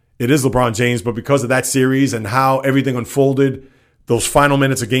it is LeBron James, but because of that series and how everything unfolded, those final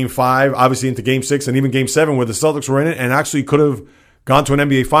minutes of game 5, obviously into game 6, and even game 7 where the Celtics were in it and actually could have gone to an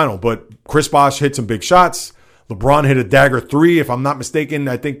NBA final. But Chris Bosh hit some big shots. LeBron hit a dagger 3, if I'm not mistaken.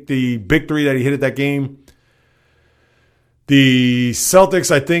 I think the big 3 that he hit at that game. The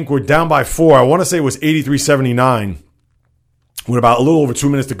Celtics, I think, were down by 4. I want to say it was 83-79 with about a little over 2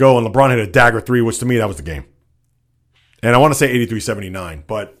 minutes to go, and LeBron hit a dagger 3, which to me, that was the game. And I want to say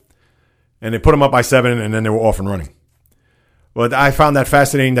 83-79, and they put him up by 7, and then they were off and running. But I found that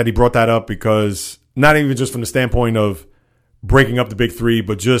fascinating that he brought that up, because not even just from the standpoint of breaking up the big 3,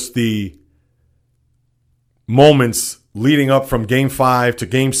 but just the moments leading up from game 5 to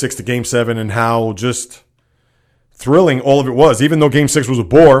game 6 to game 7 and how just thrilling all of it was. Even though game 6 was a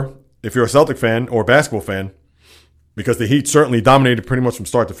bore, if you're a Celtic fan or a basketball fan, because the Heat certainly dominated pretty much from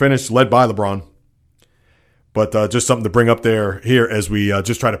start to finish, led by LeBron. But just something to bring up here as we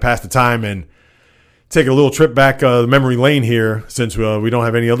just try to pass the time and take a little trip back memory lane here, since we don't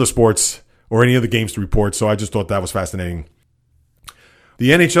have any other sports or any other games to report. So I just thought that was fascinating. The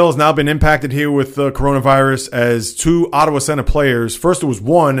NHL has now been impacted here with coronavirus as 2 Ottawa Center players. First it was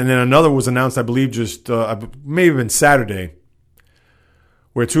one, and then another was announced, I believe, just may have been Saturday,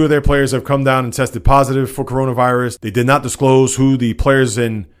 where 2 of their players have come down and tested positive for coronavirus. They did not disclose who the players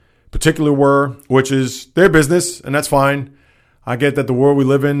in particular were, which is their business, and that's fine. I get that the world we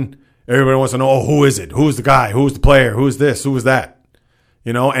live in, everybody wants to know, oh, who is it? Who's the guy? Who's the player? Who's this? Who is that?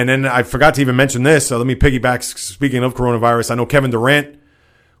 You know, and then I forgot to even mention this, so let me piggyback. Speaking of coronavirus, I know Kevin Durant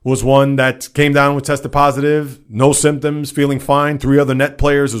was one that came down with tested positive, no symptoms, feeling fine. 3 other net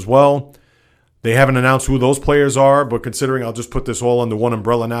players as well. They haven't announced who those players are, but considering I'll just put this all under one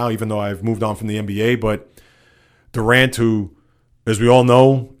umbrella now, even though I've moved on from the NBA. But Durant, who, as we all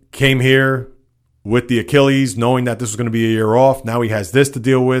know, came here with the Achilles, knowing that this was going to be a year off. Now he has this to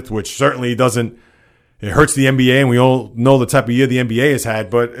deal with, which certainly doesn't, it hurts the NBA, and we all know the type of year the NBA has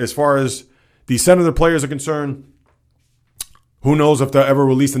had. But as far as the Senator players are concerned, who knows if they'll ever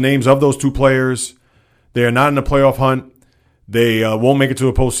release the names of those 2 players. They are not in the playoff hunt. They won't make it to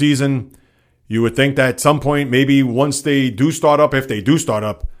a postseason. You would think that at some point, maybe once they do start up, if they do start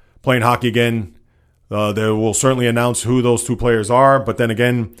up playing hockey again, they will certainly announce who those 2 players are. But then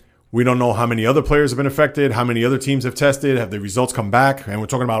again, we don't know how many other players have been affected, how many other teams have tested, have the results come back. And we're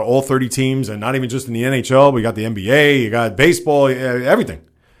talking about all 30 teams, and not even just in the NHL. We got the NBA, you got baseball, everything.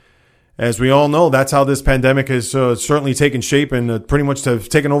 As we all know, that's how this pandemic has certainly taken shape and pretty much have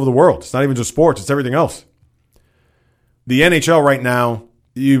taken over the world. It's not even just sports, it's everything else. The NHL right now,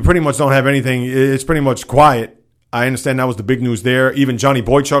 you pretty much don't have anything. It's pretty much quiet. I understand that was the big news there. Even Johnny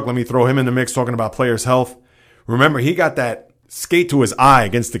Boychuk, let me throw him in the mix, talking about players' health. Remember, he got that skate to his eye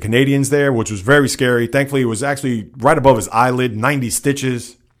against the Canadiens there, which was very scary. Thankfully, it was actually right above his eyelid, 90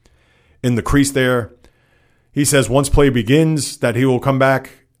 stitches in the crease there. He says once play begins that he will come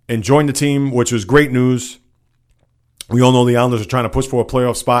back and join the team, which is great news. We all know the Islanders are trying to push for a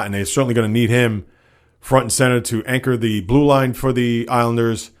playoff spot, and they're certainly going to need him front and center to anchor the blue line for the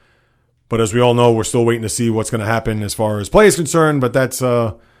Islanders. But as we all know, we're still waiting to see what's going to happen as far as play is concerned, but that's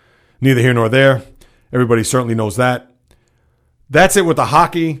neither here nor there. Everybody certainly knows that. That's it with the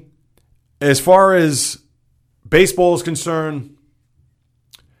hockey. As far as baseball is concerned,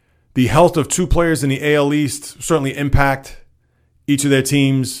 the health of 2 players in the AL East certainly impact each of their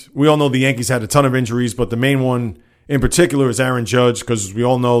teams. We all know the Yankees had a ton of injuries, but the main one in particular is Aaron Judge, because we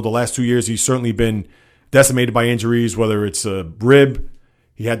all know the last 2 years he's certainly been decimated by injuries, whether it's a rib,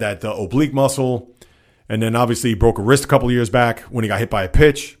 he had that oblique muscle, and then obviously he broke a wrist a couple of years back when he got hit by a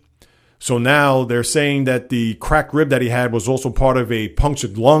pitch. So now they're saying that the cracked rib that he had was also part of a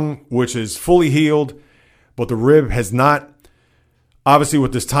punctured lung, which is fully healed, but the rib has not. Obviously,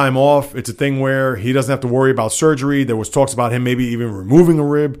 with this time off, it's a thing where he doesn't have to worry about surgery. There was talks about him maybe even removing a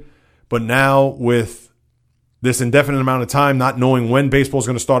rib. But now with this indefinite amount of time, not knowing when baseball is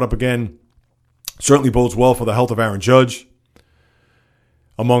going to start up again, certainly bodes well for the health of Aaron Judge.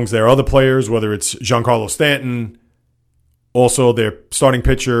 Amongst their other players, whether it's Giancarlo Stanton, also their starting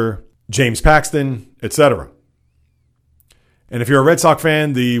pitcher, James Paxton, etc. And if you're a Red Sox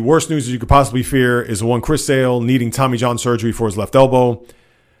fan, the worst news that you could possibly fear is the one Chris Sale needing Tommy John surgery for his left elbow.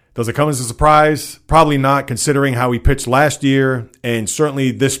 Does it come as a surprise? Probably not, considering how he pitched last year. And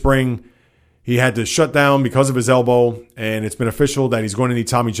certainly this spring, he had to shut down because of his elbow. And it's been official that he's going to need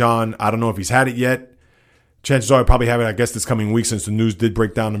Tommy John. I don't know if he's had it yet. Chances are he'll probably have it, I guess, this coming week, since the news did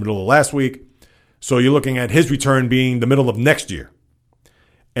break down in the middle of last week. So you're looking at his return being the middle of next year.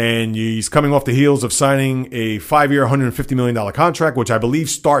 And he's coming off the heels of signing a 5-year, $150 million contract, which I believe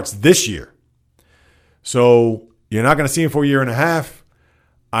starts this year. So you're not going to see him for a year and a half.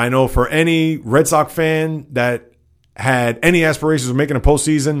 I know for any Red Sox fan that had any aspirations of making a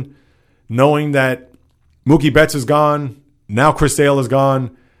postseason, knowing that Mookie Betts is gone, now Chris Sale is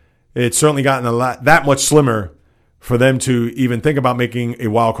gone, it's certainly gotten that much slimmer for them to even think about making a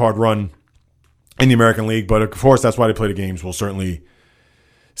wild card run in the American League. But of course, that's why they play the games. We'll certainly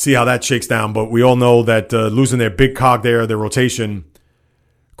see how that shakes down. But we all know that losing their big cog there, their rotation,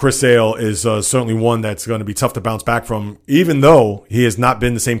 Chris Sale is certainly one that's going to be tough to bounce back from, even though he has not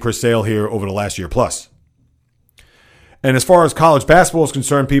been the same Chris Sale here over the last year plus. And as far as college basketball is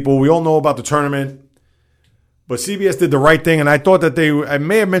concerned, people, we all know about the tournament, but CBS did the right thing. And I thought that I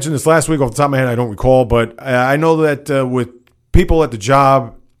may have mentioned this last week off the top of my head, I don't recall, but I know that with people at the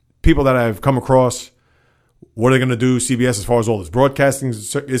job, people that I've come across, what are they going to do, CBS, as far as all this broadcasting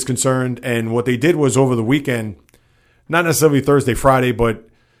is concerned? And what they did was over the weekend, not necessarily Thursday, Friday, but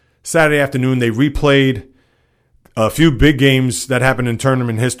Saturday afternoon, they replayed a few big games that happened in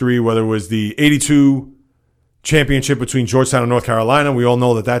tournament history, whether it was the 82 championship between Georgetown and North Carolina. We all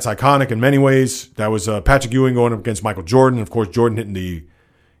know that that's iconic in many ways. That was Patrick Ewing going up against Michael Jordan. Of course, Jordan hitting the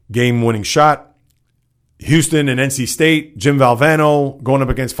game-winning shot. Houston and NC State, Jim Valvano going up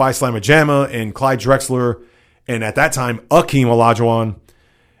against Phi Slama Jama and Clyde Drexler, and at that time, Akeem Olajuwon.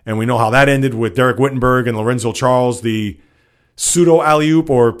 And we know how that ended with Derek Wittenberg and Lorenzo Charles, the pseudo alley-oop,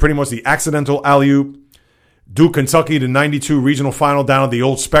 or pretty much the accidental alley-oop. Duke, Kentucky, the 92 regional final down at the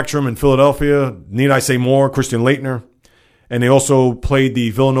Old Spectrum in Philadelphia. Need I say more? Christian Laettner. And they also played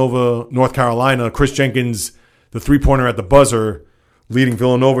the Villanova, North Carolina. Chris Jenkins, the three-pointer at the buzzer, leading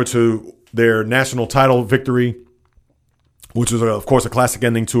Villanova to their national title victory, which was, of course, a classic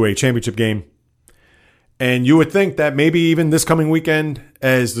ending to a championship game. And you would think that maybe even this coming weekend,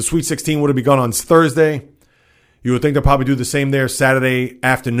 as the Sweet 16 would have begun on Thursday, you would think they'll probably do the same there Saturday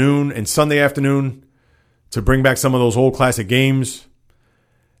afternoon and Sunday afternoon to bring back some of those old classic games.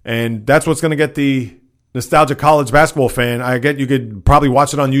 And that's what's going to get the nostalgic college basketball fan. I get you could probably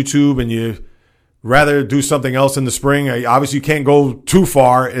watch it on YouTube and you rather do something else in the spring. Obviously, you can't go too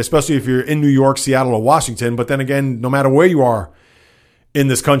far, especially if you're in New York, Seattle, or Washington. But then again, no matter where you are in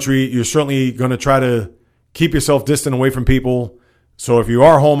this country, you're certainly going to try to keep yourself distant away from people. So if you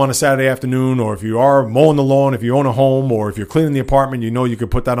are home on a Saturday afternoon, or if you are mowing the lawn, if you own a home, or if you're cleaning the apartment, you know you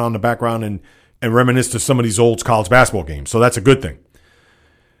could put that on in the background and reminisce to some of these old college basketball games. So that's a good thing.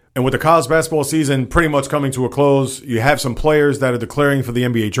 And with the college basketball season pretty much coming to a close, you have some players that are declaring for the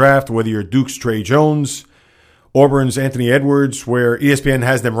NBA draft, whether you're Duke's Trey Jones, Auburn's Anthony Edwards, where ESPN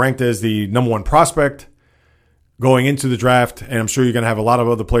has them ranked as the number one prospect going into the draft. And I'm sure you're going to have a lot of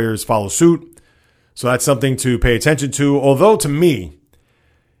other players follow suit. So that's something to pay attention to. Although to me,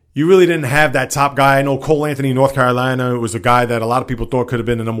 you really didn't have that top guy. I know Cole Anthony, North Carolina, was a guy that a lot of people thought could have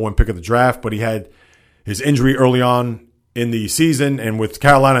been the number one pick of the draft, but he had his injury early on in the season. And with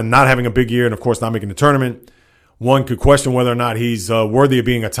Carolina not having a big year and, of course, not making the tournament, one could question whether or not he's worthy of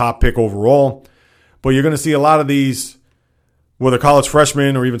being a top pick overall. But you're going to see a lot of these, whether college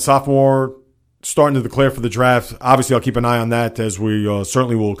freshmen or even sophomore, starting to declare for the draft. Obviously, I'll keep an eye on that as we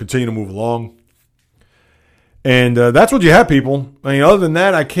certainly will continue to move along. And that's what you have, people. I mean, other than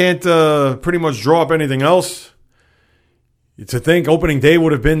that, I can't pretty much draw up anything else. To think opening day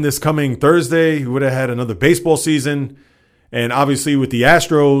would have been this coming Thursday. We would have had another baseball season. And obviously with the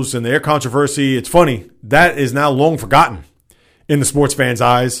Astros and their controversy, it's funny. That is now long forgotten in the sports fans'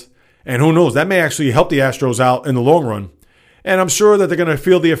 eyes. And who knows, that may actually help the Astros out in the long run. And I'm sure that they're going to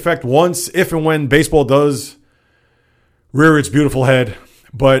feel the effect once, if and when baseball does rear its beautiful head.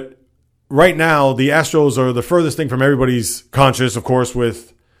 But right now, the Astros are the furthest thing from everybody's conscious, of course,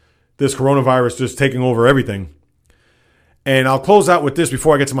 with this coronavirus just taking over everything. And I'll close out with this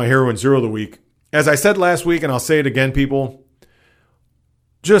before I get to my hero and zero of the week. As I said last week, and I'll say it again, people,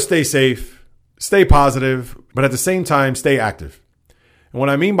 just stay safe, stay positive, but at the same time, stay active. And what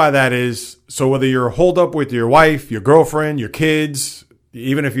I mean by that is, so whether you're holed up with your wife, your girlfriend, your kids,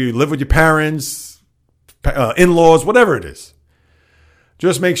 even if you live with your parents, in-laws, whatever it is,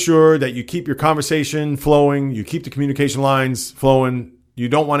 just make sure that you keep your conversation flowing. You keep the communication lines flowing. You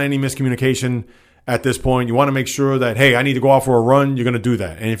don't want any miscommunication at this point. You want to make sure that, hey, I need to go out for a run. You're going to do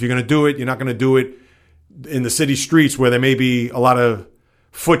that. And if you're going to do it, you're not going to do it in the city streets where there may be a lot of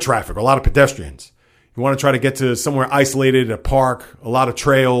foot traffic, a lot of pedestrians. You want to try to get to somewhere isolated, a park, a lot of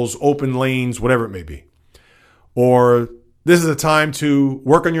trails, open lanes, whatever it may be. Or this is a time to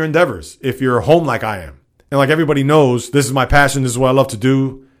work on your endeavors if you're home like I am. And like everybody knows, this is my passion. This is what I love to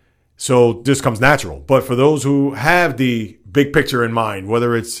do. So this comes natural. But for those who have the big picture in mind,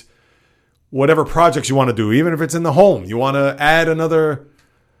 whether it's whatever projects you want to do, even if it's in the home, you want to add another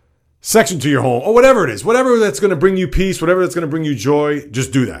section to your home or whatever it is, whatever that's going to bring you peace, whatever that's going to bring you joy,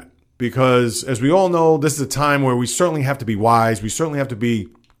 just do that. Because as we all know, this is a time where we certainly have to be wise. We certainly have to be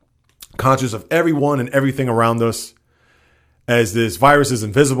conscious of everyone and everything around us. As this virus is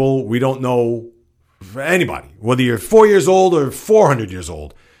invisible, we don't know for anybody, whether you're 4 years old or 400 years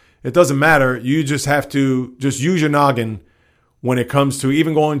old, it doesn't matter. You just have to just use your noggin when it comes to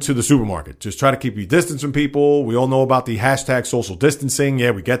even going to the supermarket. Just try to keep your distance from people. We all know about the hashtag social distancing.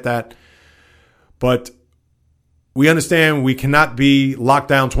 Yeah, we get that. But we understand we cannot be locked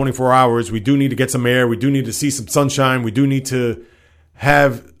down 24 hours. We do need to get some air. We do need to see some sunshine. We do need to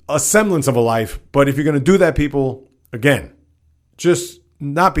have a semblance of a life. But if you're going to do that, people, again, just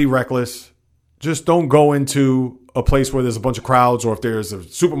not be reckless. Just don't go into a place where there's a bunch of crowds, or if there's a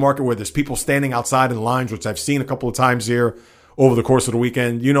supermarket where there's people standing outside in lines, which I've seen a couple of times here over the course of the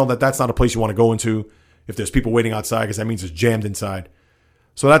weekend. You know that that's not a place you want to go into if there's people waiting outside, because that means it's jammed inside.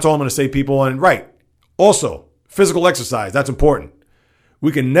 So that's all I'm going to say, people. And right, also, physical exercise, that's important.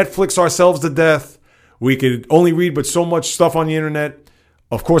 We can Netflix ourselves to death. We could only read but so much stuff on the internet.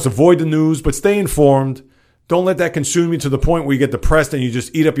 Of course, avoid the news, but stay informed. don't let that consume you to the point where you get depressed and you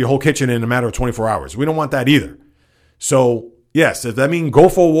just eat up your whole kitchen in a matter of 24 hours. We don't want that either. So, yes, if that means go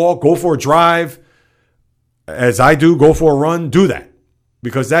for a walk, go for a drive, as I do, go for a run, do that.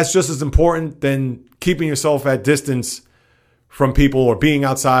 Because that's just as important than keeping yourself at distance from people or being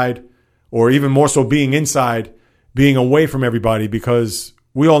outside, or even more so being inside, being away from everybody, because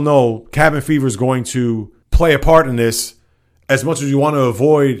we all know cabin fever is going to play a part in this as much as you want to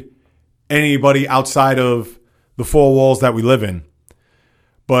avoid anybody outside of the four walls that we live in.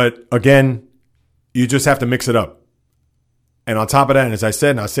 But again, you just have to mix it up. And on top of that, and as I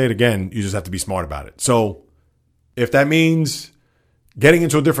said, and I'll say it again, you just have to be smart about it. So if that means getting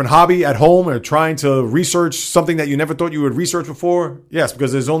into a different hobby at home or trying to research something that you never thought you would research before, yes,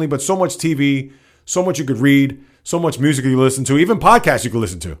 because there's only but so much TV, so much you could read, so much music you listen to, even podcasts you could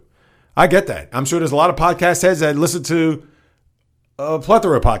listen to. I get that. I'm sure there's a lot of podcast heads that listen to a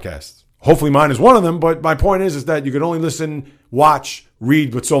plethora of podcasts. Hopefully mine is one of them, but my point is that you can only listen, watch,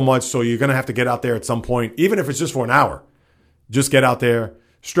 read with so much, so you're going to have to get out there at some point, even if it's just for an hour. Just get out there,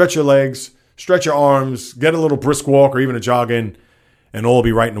 stretch your legs, stretch your arms, get a little brisk walk or even a jog in, and all will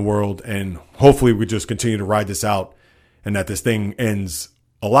be right in the world. And hopefully we just continue to ride this out and that this thing ends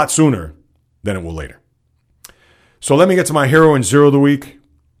a lot sooner than it will later. So let me get to my hero and zero of the week.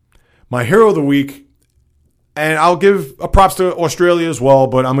 My hero of the week, and I'll give a props to Australia as well,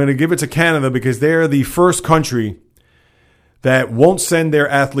 but I'm going to give it to Canada because they're the first country that won't send their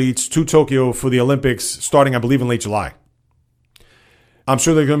athletes to Tokyo for the Olympics starting, I believe, in late July. I'm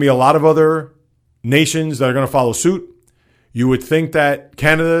sure there are going to be a lot of other nations that are going to follow suit. You would think that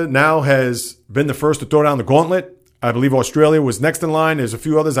Canada now has been the first to throw down the gauntlet. I believe Australia was next in line. There's a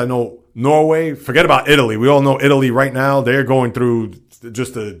few others. I know Norway. Forget about Italy. We all know Italy right now. They're going through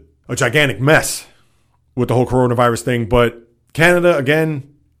just a gigantic mess with the whole coronavirus thing. But Canada,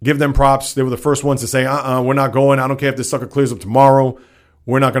 again, give them props. They were the first ones to say, we're not going. I don't care if this sucker clears up tomorrow.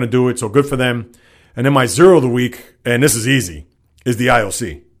 We're not going to do it. So good for them. And then my zero of the week, and this is easy, is the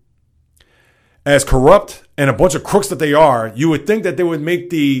IOC. As corrupt and a bunch of crooks that they are, you would think that they would make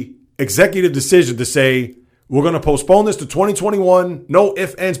the executive decision to say, we're going to postpone this to 2021. No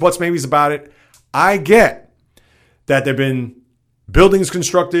ifs, ands, buts, maybes about it. I get that there have been buildings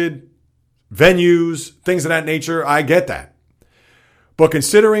constructed, venues, things of that nature. I get that. But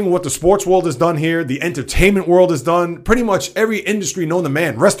considering what the sports world has done here, the entertainment world has done, pretty much every industry known to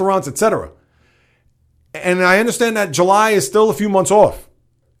man, restaurants, etc. And I understand that July is still a few months off.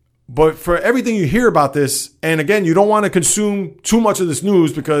 But for everything you hear about this, and again, you don't want to consume too much of this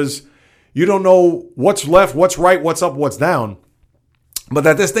news because you don't know what's left, what's right, what's up, what's down. But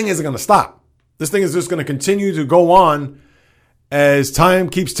that this thing isn't going to stop. This thing is just going to continue to go on as time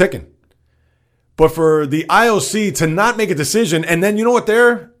keeps ticking. But for the IOC to not make a decision, and then you know what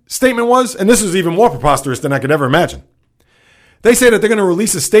their statement was? And this is even more preposterous than I could ever imagine. They say that they're going to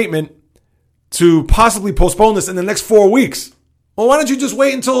release a statement to possibly postpone this in the next 4 weeks. Well, why don't you just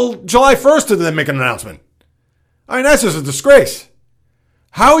wait until July 1st to then make an announcement? I mean, that's just a disgrace.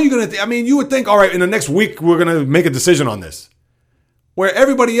 How are you going to, you would think, all right, in the next week, we're going to make a decision on this. Where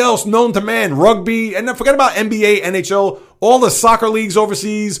everybody else known to man, rugby, and then forget about NBA, NHL, all the soccer leagues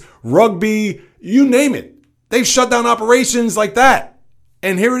overseas, rugby, you name it. They've shut down operations like that.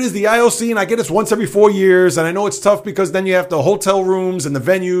 And here it is, the IOC, and I get it's once every 4 years, and I know it's tough because then you have the hotel rooms and the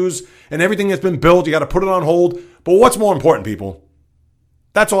venues and everything that's been built, you got to put it on hold. But what's more important, people?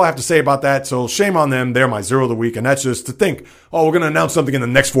 That's all I have to say about that. So shame on them. They're my zero of the week. And that's just to think, we're going to announce something in the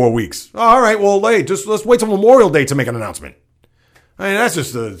next 4 weeks. All right, well, let's wait till Memorial Day to make an announcement. I mean, that's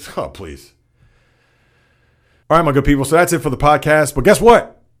just please. All right, my good people. So that's it for the podcast. But guess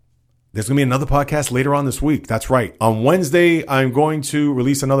what? There's going to be another podcast later on this week. That's right. On Wednesday, I'm going to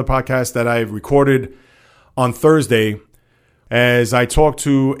release another podcast that I recorded on Thursday as I talk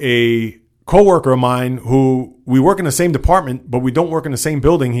to a coworker of mine who we work in the same department, but we don't work in the same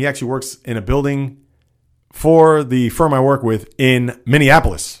building. He actually works in a building for the firm I work with in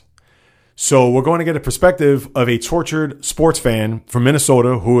Minneapolis. So we're going to get a perspective of a tortured sports fan from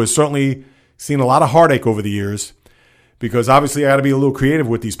Minnesota who has certainly seen a lot of heartache over the years, because obviously I got to be a little creative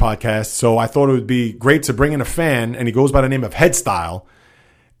with these podcasts. So I thought it would be great to bring in a fan, and he goes by the name of Headstyle.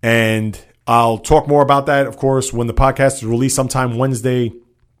 And I'll talk more about that, of course, when the podcast is released sometime Wednesday.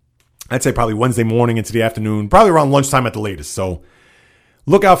 I'd say probably Wednesday morning into the afternoon, probably around lunchtime at the latest. So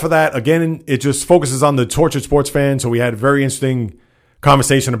look out for that. Again, it just focuses on the tortured sports fan. So we had a very interesting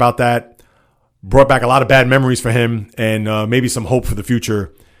conversation about that. Brought back a lot of bad memories for him and maybe some hope for the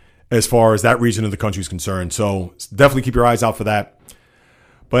future as far as that region of the country is concerned. So definitely keep your eyes out for that.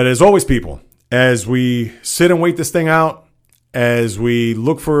 But as always, people, as we sit and wait this thing out, as we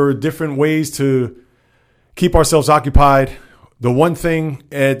look for different ways to keep ourselves occupied. The one thing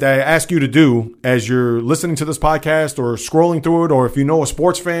that I ask you to do as you're listening to this podcast or scrolling through it, or if you know a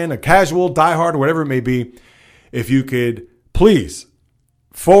sports fan, a casual, diehard, or whatever it may be, if you could please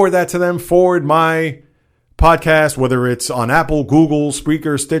forward that to them, forward my podcast, whether it's on Apple, Google,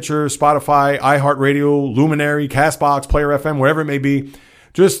 Spreaker, Stitcher, Spotify, iHeartRadio, Luminary, CastBox, Player FM, whatever it may be.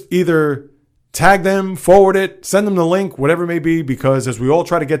 Just either tag them, forward it, send them the link, whatever it may be, because as we all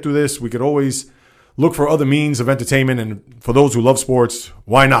try to get through this, we could always look for other means of entertainment. And for those who love sports,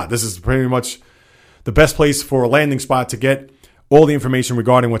 why not? This is pretty much the best place for a landing spot to get all the information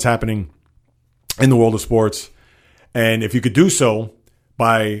regarding what's happening in the world of sports. And if you could do so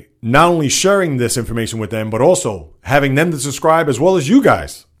by not only sharing this information with them, but also having them to subscribe, as well as you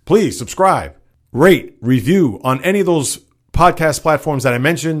guys, please subscribe, rate, review on any of those podcast platforms that I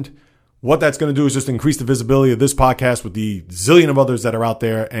mentioned. What that's going to do is just increase the visibility of this podcast with the zillion of others that are out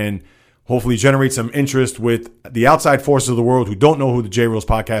there, and hopefully generate some interest with the outside forces of the world who don't know who the J Reels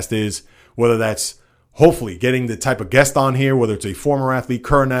podcast is, whether that's hopefully getting the type of guest on here, whether it's a former athlete,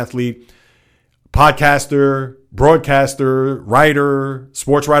 current athlete, podcaster, broadcaster, writer,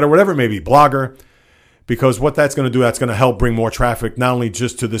 sports writer, whatever it may be, blogger, because what that's going to do, that's going to help bring more traffic, not only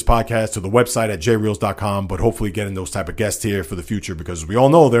just to this podcast, to the website at jreels.com, but hopefully getting those type of guests here for the future, because we all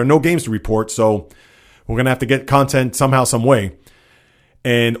know there are no games to report. So we're going to have to get content somehow, some way.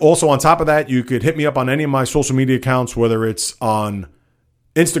 And also on top of that, you could hit me up on any of my social media accounts, whether it's on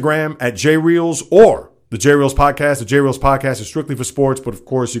Instagram at jreels or the J Reels podcast. The J Reels podcast is strictly for sports, but of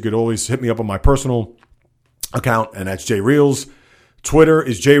course you could always hit me up on my personal account, and that's jreels. Twitter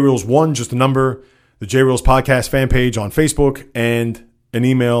is jreels1, just a number. The J Reels podcast fan page on Facebook, and an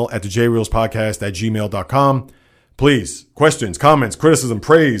email at the jreelspodcast@gmail.com. Please, questions, comments, criticism,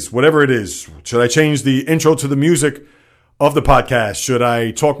 praise, whatever it is. Should I change the intro to the music of the podcast? Should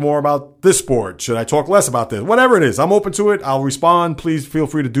I talk more about this sport? Should I talk less about this? Whatever it is, I'm open to it. I'll respond. Please feel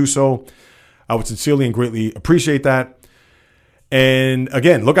free to do so. I would sincerely and greatly appreciate that. And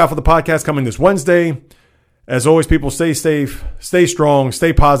again, look out for the podcast coming this Wednesday. As always, people, stay safe, stay strong,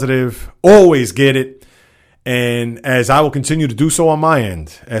 stay positive, always get it. And as I will continue to do so on my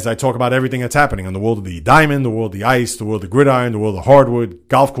end, as I talk about everything that's happening in the world of the diamond, the world of the ice, the world of the gridiron, the world of the hardwood,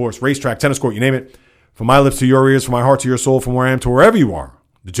 golf course, racetrack, tennis court, you name it. From my lips to your ears, from my heart to your soul, from where I am to wherever you are,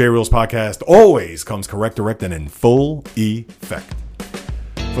 the J Reels podcast always comes correct, direct, and in full effect.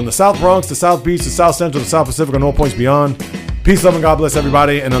 From the South Bronx to South Beach to South Central to South Pacific and all points beyond, peace, love, and God bless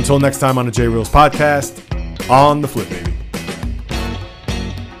everybody. And until next time on the J Reels podcast, on the flip, baby.